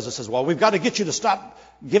religion does is says, well, we've got to get you to stop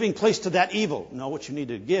giving place to that evil. No, what you need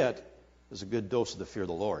to get is a good dose of the fear of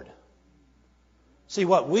the Lord. See,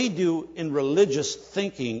 what we do in religious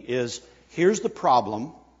thinking is, here's the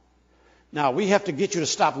problem. Now, we have to get you to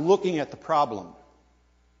stop looking at the problem.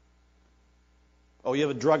 Oh, you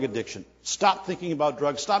have a drug addiction. Stop thinking about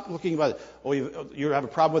drugs. Stop looking about it. Oh, you have a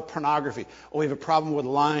problem with pornography. Oh, you have a problem with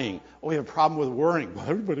lying. Oh, you have a problem with worrying. Well,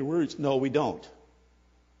 everybody worries. No, we don't.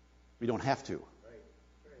 We don't have to.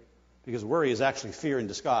 Because worry is actually fear in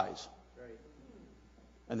disguise.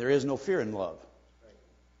 And there is no fear in love.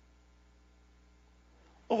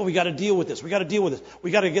 Oh, we got to deal with this. We got to deal with this.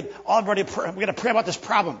 We got to get everybody. We got to pray about this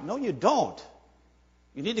problem. No, you don't.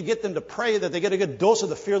 You need to get them to pray that they get a good dose of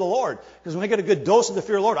the fear of the Lord. Because when they get a good dose of the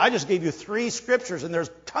fear of the Lord, I just gave you 3 scriptures, and there's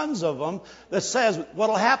tons of them that says what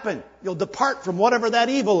will happen. You'll depart from whatever that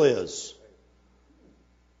evil is.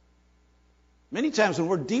 Many times when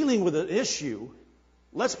we're dealing with an issue,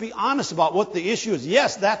 let's be honest about what the issue is.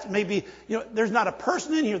 Yes, that may be, there's not a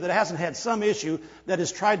person in here that hasn't had some issue that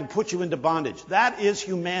has tried to put you into bondage. That is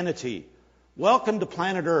humanity. Welcome to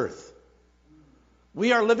planet Earth.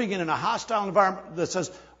 We are living in a hostile environment that says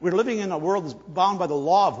we're living in a world that's bound by the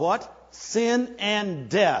law of what? Sin and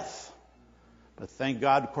death. But thank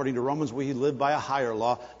God, according to Romans, we live by a higher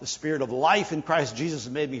law. The Spirit of life in Christ Jesus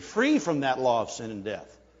has made me free from that law of sin and death.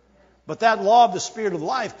 But that law of the Spirit of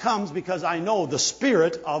life comes because I know the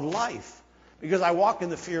Spirit of life. Because I walk in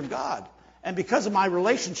the fear of God. And because of my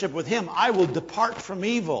relationship with Him, I will depart from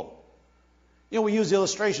evil. We use the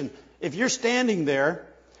illustration. If you're standing there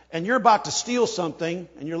and you're about to steal something,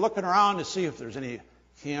 and you're looking around to see if there's any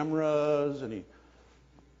cameras, any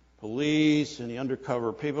police, any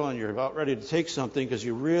undercover people, and you're about ready to take something because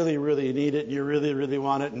you really, really need it, and you really, really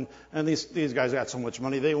want it, and these guys got so much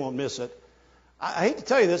money, they won't miss it. I hate to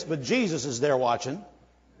tell you this, but Jesus is there watching.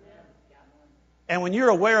 And when you're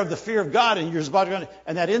aware of the fear of God, and you're about to go,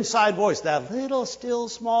 and that inside voice, that little, still,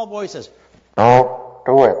 small voice says, "Don't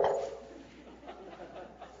do it.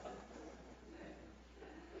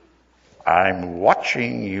 I'm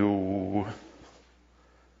watching you."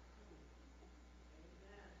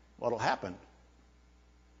 What'll happen?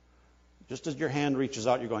 Just as your hand reaches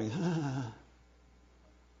out, you're going,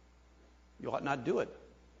 you ought not do it.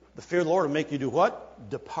 The fear of the Lord will make you do what?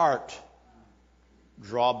 Depart.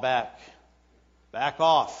 Draw back. Back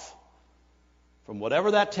off from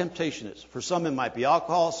whatever that temptation is. For some it might be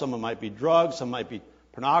alcohol, some it might be drugs, some might be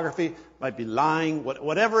pornography, might be lying,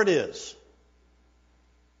 whatever it is.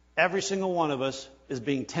 Every single one of us is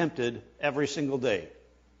being tempted every single day.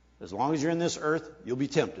 As long as you're in this earth, you'll be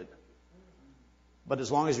tempted. But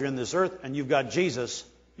as long as you're in this earth and you've got Jesus,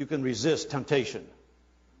 you can resist temptation.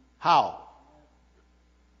 How?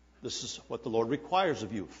 This is what the Lord requires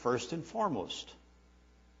of you, first and foremost,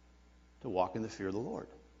 to walk in the fear of the Lord.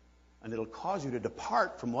 And it'll cause you to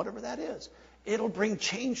depart from whatever that is. It'll bring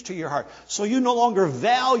change to your heart. So you no longer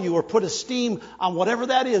value or put esteem on whatever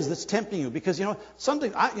that is that's tempting you. Because,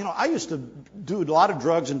 I used to do a lot of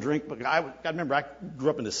drugs and drink, but I remember I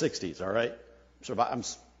grew up in the 60s, all right?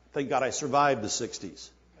 Thank God I survived the 60s.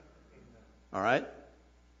 All right?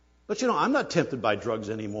 But, I'm not tempted by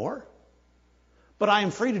drugs anymore. But I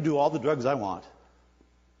am free to do all the drugs I want.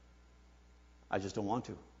 I just don't want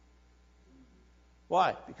to.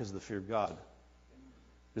 Why? Because of the fear of God.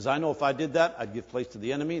 Because I know if I did that, I'd give place to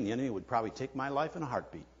the enemy, and the enemy would probably take my life in a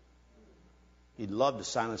heartbeat. He'd love to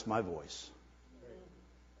silence my voice.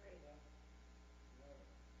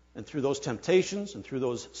 And through those temptations and through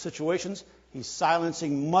those situations, he's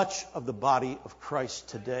silencing much of the body of Christ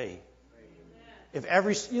today. If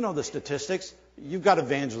the statistics, you've got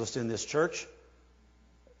evangelists in this church.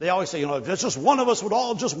 They always say, if it's just one of us would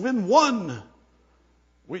all just win one.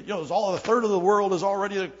 A third of the world is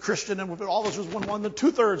already a Christian, and if all of us was win one, then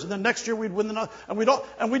 2/3, and then next year we'd win another, and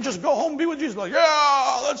we just go home and be with Jesus. Like,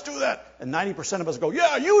 yeah, let's do that. And 90% of us go,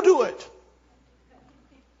 yeah, you do it.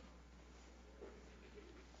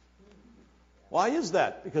 Why is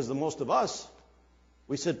that? Because the most of us,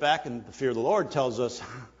 We sit back and the fear of the Lord tells us,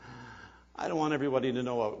 I don't want everybody to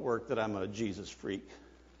know at work that I'm a Jesus freak.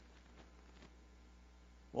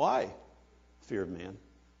 Why? Fear of man.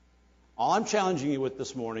 All I'm challenging you with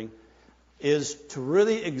this morning is to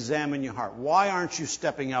really examine your heart. Why aren't you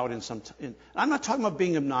stepping out in some... I'm not talking about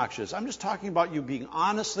being obnoxious. I'm just talking about you being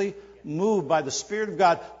honestly moved by the Spirit of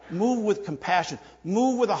God. Move with compassion.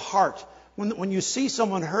 Move with a heart. When you see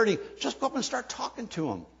someone hurting, just go up and start talking to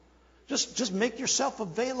them. Just make yourself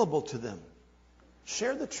available to them.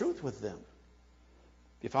 Share the truth with them.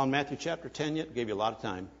 You found Matthew chapter 10 yet? Gave you a lot of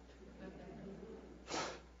time.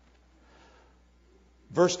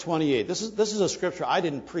 Verse 28. This is a scripture I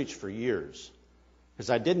didn't preach for years because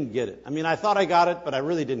I didn't get it. I mean, I thought I got it, but I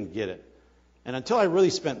really didn't get it. And until I really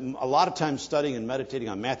spent a lot of time studying and meditating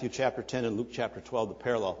on Matthew chapter 10 and Luke chapter 12, the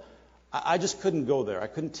parallel, I just couldn't go there. I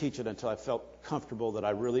couldn't teach it until I felt comfortable that I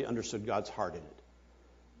really understood God's heart in it.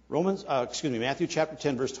 Matthew chapter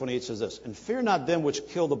 10, verse 28 says this, "And fear not them which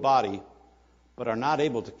kill the body, but are not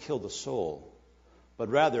able to kill the soul, but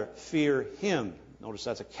rather fear him," notice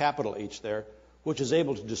that's a capital H there, "which is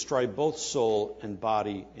able to destroy both soul and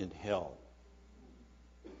body in hell."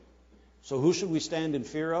 So who should we stand in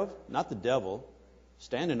fear of? Not the devil.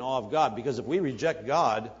 Stand in awe of God, because if we reject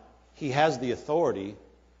God, He has the authority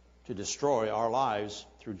to destroy our lives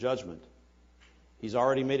through judgment. He's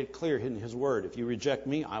already made it clear in His Word. If you reject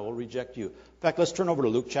me, I will reject you. In fact, let's turn over to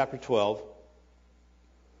Luke chapter 12.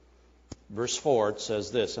 Verse 4, it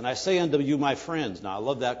says this, "And I say unto you, my friends." Now, I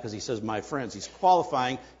love that because he says, my friends. He's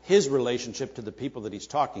qualifying his relationship to the people that he's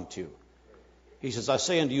talking to. He says, "I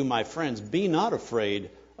say unto you, my friends, be not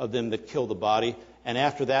afraid of them that kill the body, and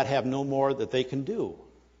after that have no more that they can do.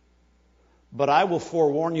 But I will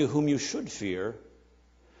forewarn you whom you should fear.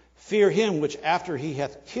 Fear him which after he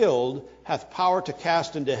hath killed hath power to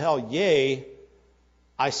cast into hell. Yea,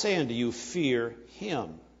 I say unto you, fear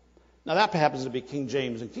him." Now that happens to be King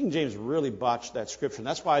James, and King James really botched that scripture. And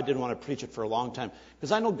that's why I didn't want to preach it for a long time,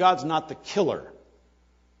 because I know God's not the killer.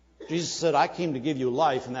 Jesus said, "I came to give you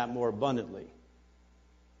life and that more abundantly."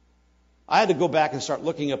 I had to go back and start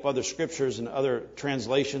looking up other scriptures and other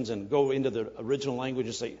translations and go into the original language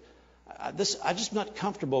and say, I'm just not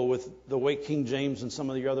comfortable with the way King James and some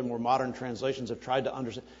of the other more modern translations have tried to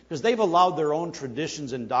understand, because they've allowed their own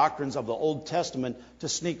traditions and doctrines of the Old Testament to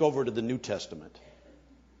sneak over to the New Testament.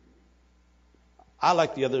 I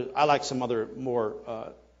like some other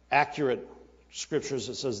more accurate scriptures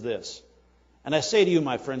that says this. "And I say to you,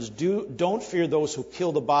 my friends, don't fear those who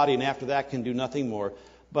kill the body and after that can do nothing more.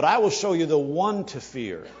 But I will show you the one to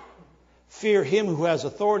fear. Fear him who has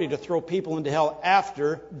authority to throw people into hell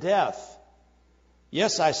after death.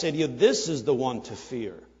 Yes, I say to you, this is the one to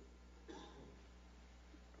fear."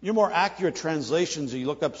 Your more accurate translations, you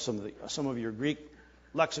look up some of your Greek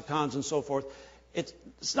lexicons and so forth, it's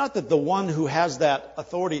not that the one who has that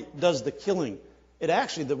authority does the killing. It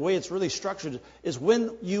actually, the way it's really structured is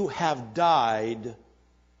when you have died,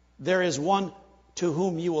 there is one to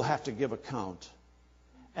whom you will have to give account.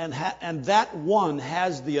 And that one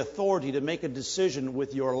has the authority to make a decision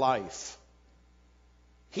with your life.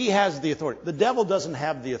 He has the authority. The devil doesn't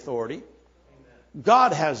have the authority.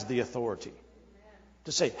 God has the authority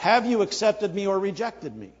to say, have you accepted me or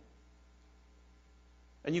rejected me?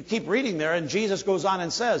 And you keep reading there, and Jesus goes on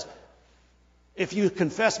and says, if you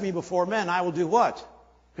confess me before men, I will do what?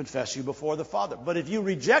 Confess you before the Father. But if you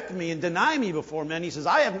reject me and deny me before men, he says,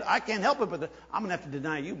 I can't help it, but I'm going to have to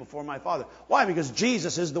deny you before my Father. Why? Because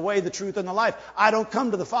Jesus is the way, the truth, and the life. I don't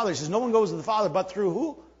come to the Father. He says, no one goes to the Father but through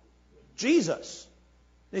who? Jesus.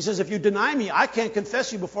 And he says, if you deny me, I can't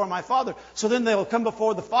confess you before my Father. So then they will come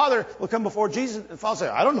before the Father, will come before Jesus, and the Father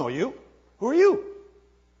will say, I don't know you. Who are you?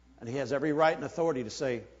 And he has every right and authority to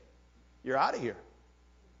say, you're out of here.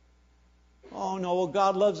 Oh, no, well,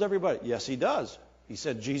 God loves everybody. Yes, he does. He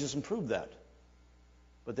said Jesus improved that.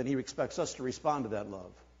 But then he expects us to respond to that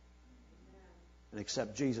love and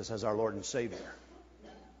accept Jesus as our Lord and Savior.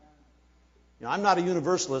 You know, I'm not a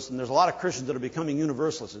universalist, and there's a lot of Christians that are becoming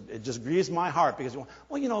universalists. It just grieves my heart because,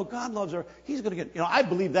 well, you know, God loves her. He's going to get... You know, I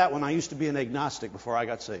believed that when I used to be an agnostic before I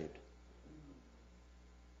got saved.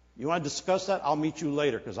 You want to discuss that? I'll meet you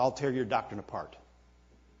later because I'll tear your doctrine apart.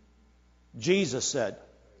 Jesus said,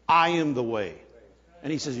 I am the way.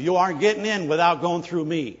 And he says, you aren't getting in without going through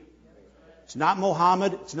me. It's not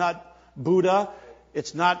Muhammad. It's not Buddha.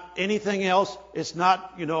 It's not anything else. It's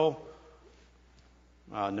not, never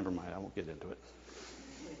mind. I won't get into it.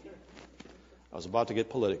 I was about to get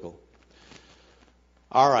political.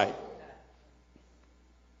 All right.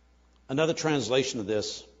 Another translation of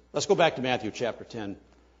this. Let's go back to Matthew chapter 10.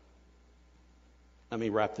 Let me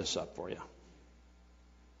wrap this up for you.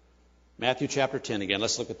 Matthew chapter 10 again.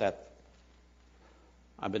 Let's look at that.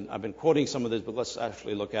 I've been quoting some of this, but let's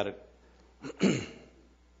actually look at it.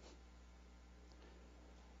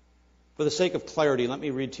 For the sake of clarity, let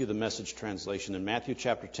me read to you the Message translation in Matthew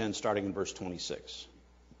chapter 10, starting in verse 26.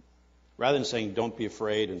 Rather than saying, don't be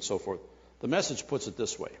afraid and so forth, the Message puts it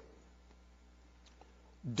this way.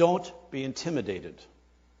 Don't be intimidated.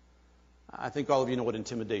 I think all of you know what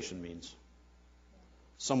intimidation means.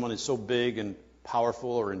 Someone is so big and powerful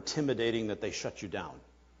or intimidating that they shut you down.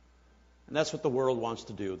 And that's what the world wants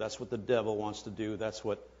to do. That's what the devil wants to do. That's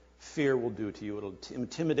what fear will do to you. It'll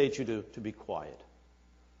intimidate you to be quiet.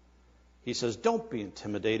 He says, don't be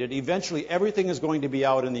intimidated. Eventually, everything is going to be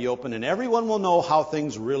out in the open, and everyone will know how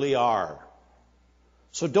things really are.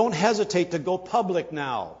 So don't hesitate to go public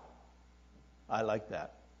now. I like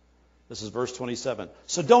that. This is verse 27.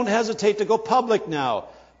 So don't hesitate to go public now.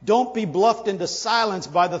 Don't be bluffed into silence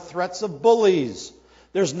by the threats of bullies.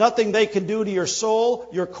 There's nothing they can do to your soul,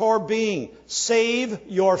 your core being. Save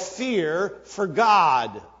your fear for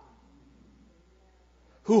God,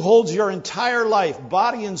 who holds your entire life,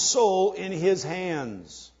 body and soul, in His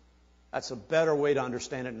hands. That's a better way to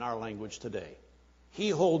understand it in our language today. He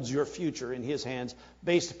holds your future in His hands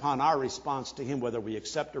based upon our response to Him, whether we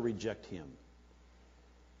accept or reject Him.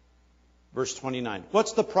 Verse 29.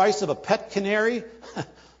 What's the price of a pet canary?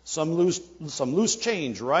 Some loose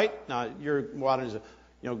change, right? Now,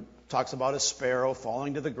 talks about a sparrow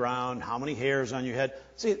falling to the ground, how many hairs on your head.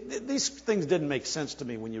 See, these things didn't make sense to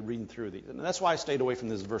me when you're reading through these. And that's why I stayed away from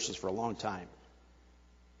these verses for a long time.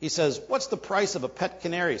 He says, what's the price of a pet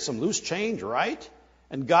canary? Some loose change, right?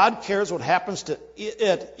 And God cares what happens to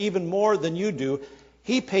it even more than you do.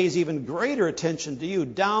 He pays even greater attention to you,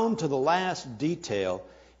 down to the last detail,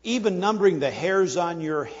 even numbering the hairs on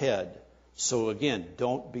your head. So again,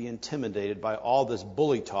 don't be intimidated by all this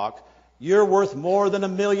bully talk. You're worth more than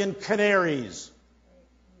 1,000,000 canaries.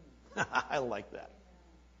 I like that.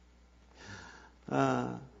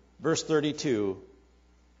 Verse 32,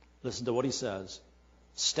 listen to what he says.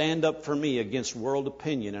 Stand up for me against world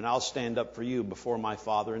opinion, and I'll stand up for you before my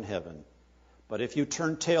Father in heaven. But if you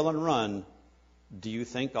turn tail and run, do you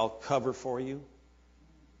think I'll cover for you?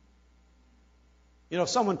 You know, if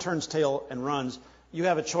someone turns tail and runs, you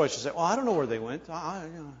have a choice. You say, well, I don't know where they went.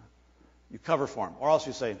 You cover for them. Or else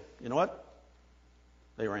you say, you know what?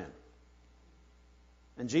 They ran.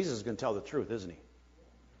 And Jesus is going to tell the truth, isn't he?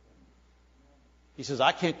 He says,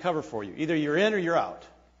 I can't cover for you. Either you're in or you're out.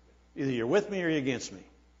 Either you're with me or you're against me.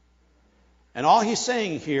 And all he's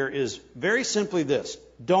saying here is very simply this.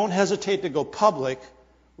 Don't hesitate to go public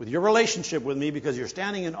with your relationship with me, because you're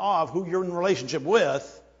standing in awe of who you're in relationship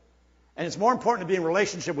with. And it's more important to be in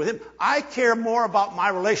relationship with Him. I care more about my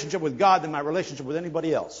relationship with God than my relationship with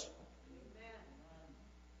anybody else.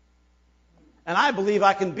 And I believe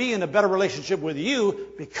I can be in a better relationship with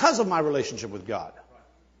you because of my relationship with God.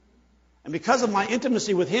 And because of my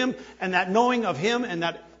intimacy with Him and that knowing of Him and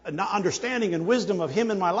that understanding and wisdom of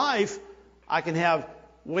Him in my life, I can have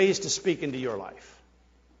ways to speak into your life.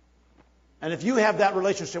 And if you have that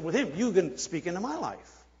relationship with Him, you can speak into my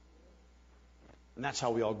life. And that's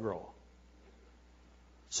how we all grow.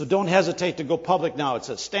 So don't hesitate to go public now. It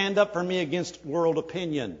says, stand up for me against world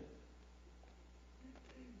opinion.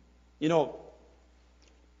 You know,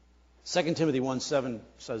 2 Timothy 1:7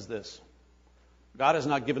 says this. God has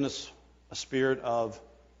not given us a spirit of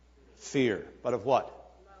fear, but of what?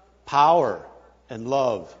 Power and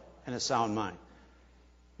love and a sound mind.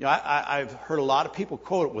 You know, I've heard a lot of people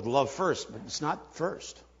quote it with love first, but it's not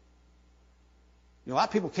first. You know, a lot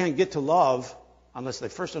of people can't get to love unless they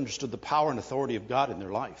first understood the power and authority of God in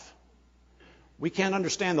their life. We can't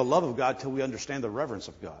understand the love of God till we understand the reverence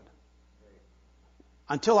of God.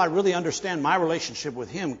 Until I really understand my relationship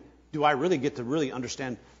with Him, do I really get to really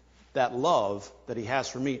understand that love that He has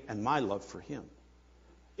for me and my love for Him.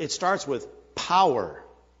 It starts with power,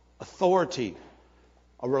 authority,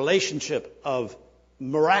 a relationship of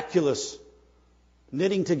miraculous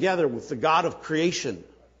knitting together with the God of creation.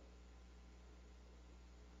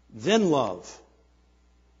 Then love.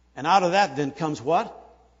 And out of that then comes what?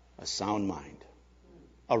 A sound mind.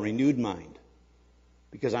 A renewed mind.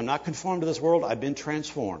 Because I'm not conformed to this world, I've been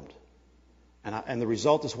transformed. And the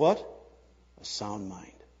result is what? A sound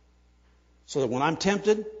mind. So that when I'm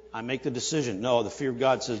tempted, I make the decision. No, the fear of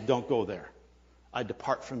God says, don't go there. I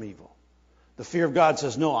depart from evil. The fear of God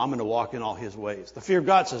says, no, I'm going to walk in all His ways. The fear of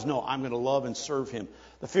God says, no, I'm going to love and serve Him.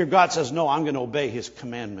 The fear of God says, no, I'm going to obey His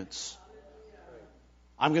commandments.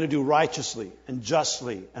 I'm going to do righteously and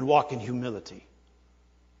justly and walk in humility.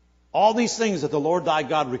 All these things that the Lord thy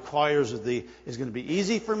God requires of thee is going to be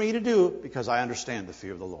easy for me to do because I understand the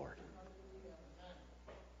fear of the Lord.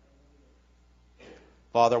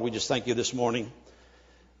 Father, we just thank you this morning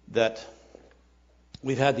that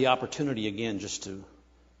we've had the opportunity again just to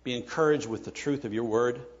be encouraged with the truth of your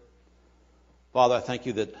word. Father, I thank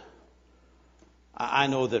you that I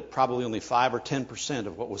know that probably only 5 or 10%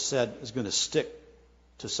 of what was said is going to stick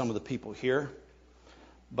to some of the people here.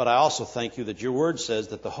 But I also thank you that your word says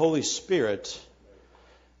that the Holy Spirit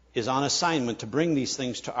is on assignment to bring these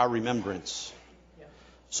things to our remembrance.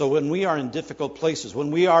 So when we are in difficult places, when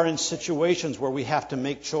we are in situations where we have to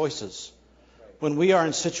make choices, when we are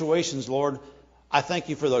in situations, Lord, I thank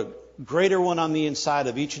you for the greater one on the inside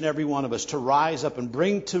of each and every one of us to rise up and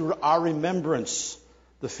bring to our remembrance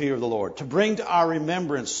the fear of the Lord, to bring to our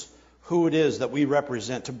remembrance who it is that we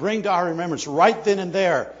represent, to bring to our remembrance right then and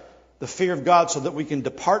there the fear of God so that we can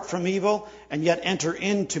depart from evil and yet enter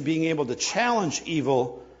into being able to challenge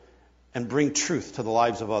evil and bring truth to the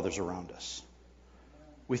lives of others around us.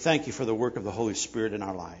 We thank you for the work of the Holy Spirit in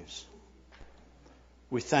our lives.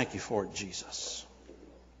 We thank you for it, Jesus.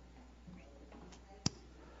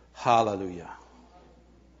 Hallelujah.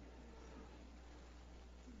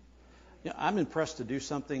 Yeah, I'm impressed to do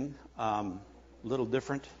something a little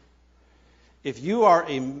different. If you are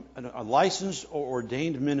a licensed or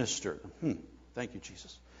ordained minister, thank you,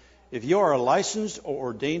 Jesus. If you are a licensed or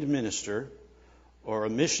ordained minister, or a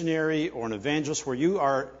missionary or an evangelist, where you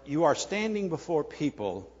are standing before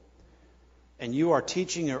people and you are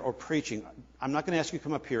teaching or preaching, I'm not going to ask you to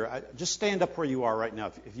come up here. Just stand up where you are right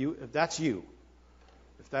now. If that's you.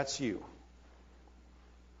 If that's you.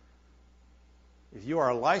 If you are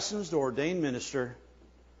a licensed or ordained minister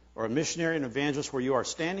or a missionary and evangelist where you are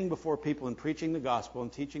standing before people and preaching the gospel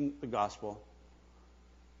and teaching the gospel,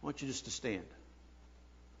 I want you just to stand.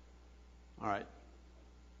 All right.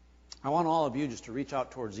 I want all of you just to reach out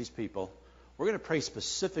towards these people. We're going to pray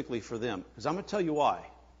specifically for them, because I'm going to tell you why.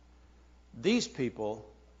 These people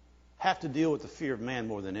have to deal with the fear of man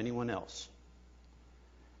more than anyone else.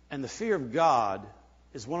 And the fear of God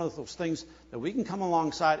is one of those things that we can come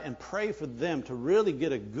alongside and pray for them to really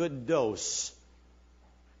get a good dose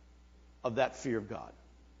of that fear of God.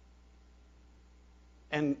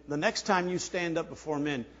 And the next time you stand up before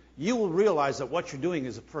men, you will realize that what you're doing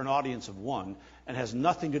is for an audience of one and has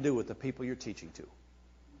nothing to do with the people you're teaching to.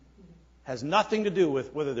 Has nothing to do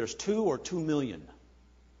with whether there's 2 or 2 million.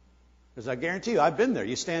 Because I guarantee you, I've been there.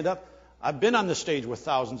 You stand up, I've been on the stage with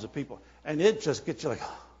thousands of people, and it just gets you like,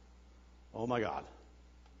 oh my God,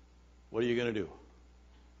 what are you going to do?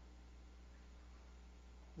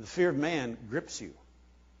 The fear of man grips you.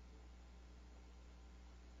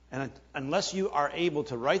 And unless you are able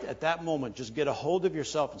to, right at that moment, just get a hold of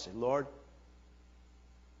yourself and say, Lord,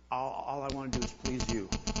 all I want to do is please you.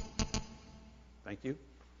 Thank you.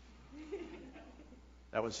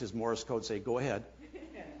 That was his Morse code. Say, go ahead.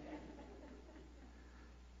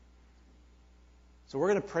 So we're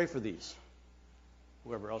going to pray for these.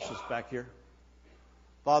 Whoever else is back here.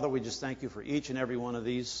 Father, we just thank you for each and every one of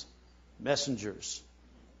these messengers,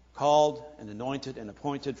 called and anointed and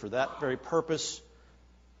appointed for that very purpose,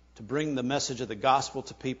 to bring the message of the gospel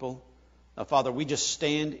to people. Now, Father, we just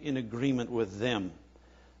stand in agreement with them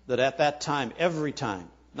that at that time, every time,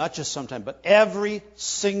 not just sometime, but every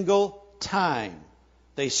single time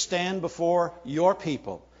they stand before your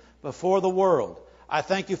people, before the world, I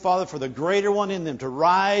thank you, Father, for the greater one in them to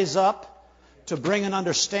rise up, to bring an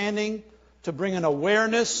understanding, to bring an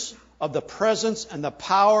awareness of the presence and the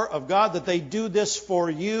power of God, that they do this for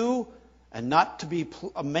you and not to be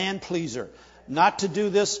a man pleaser, not to do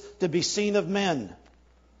this to be seen of men.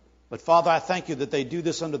 But Father, I thank you that they do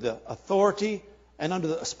this under the authority and under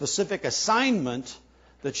the specific assignment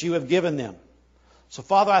that you have given them. So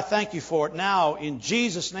Father, I thank you for it now in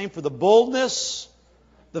Jesus' name, for the boldness,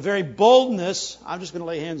 the very boldness. I'm just going to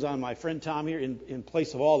lay hands on my friend Tom here in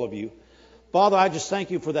place of all of you. Father, I just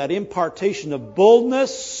thank you for that impartation of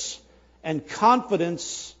boldness and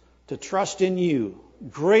confidence to trust in you.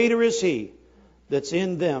 Greater is He that's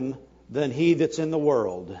in them than he that's in the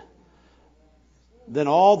world, than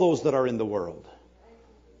all those that are in the world.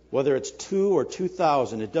 Whether it's 2 or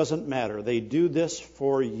 2,000, it doesn't matter. They do this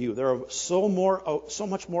for you. They're so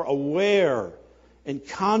much more aware and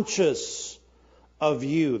conscious of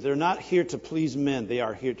you. They're not here to please men. They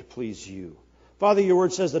are here to please you. Father, your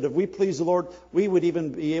word says that if we please the Lord, we would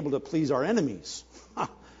even be able to please our enemies.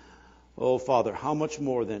 Oh, Father, how much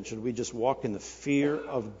more then should we just walk in the fear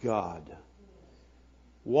of God?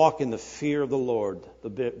 Walk in the fear of the Lord, the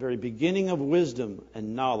very beginning of wisdom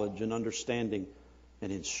and knowledge and understanding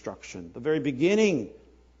and instruction. The very beginning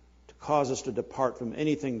to cause us to depart from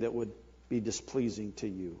anything that would be displeasing to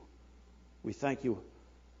you. We thank you.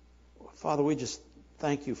 Father, we just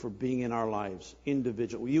Thank you for being in our lives,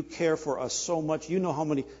 individual. You care for us so much. You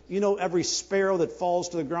know every sparrow that falls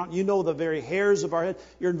to the ground. You know the very hairs of our head.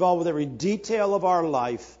 You're involved with every detail of our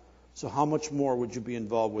life. So how much more would you be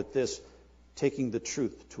involved with this, taking the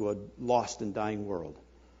truth to a lost and dying world?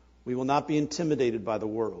 We will not be intimidated by the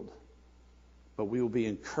world, but we will be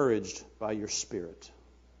encouraged by your Spirit.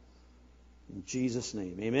 In Jesus'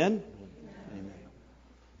 name, amen? Amen.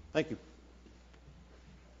 Thank you.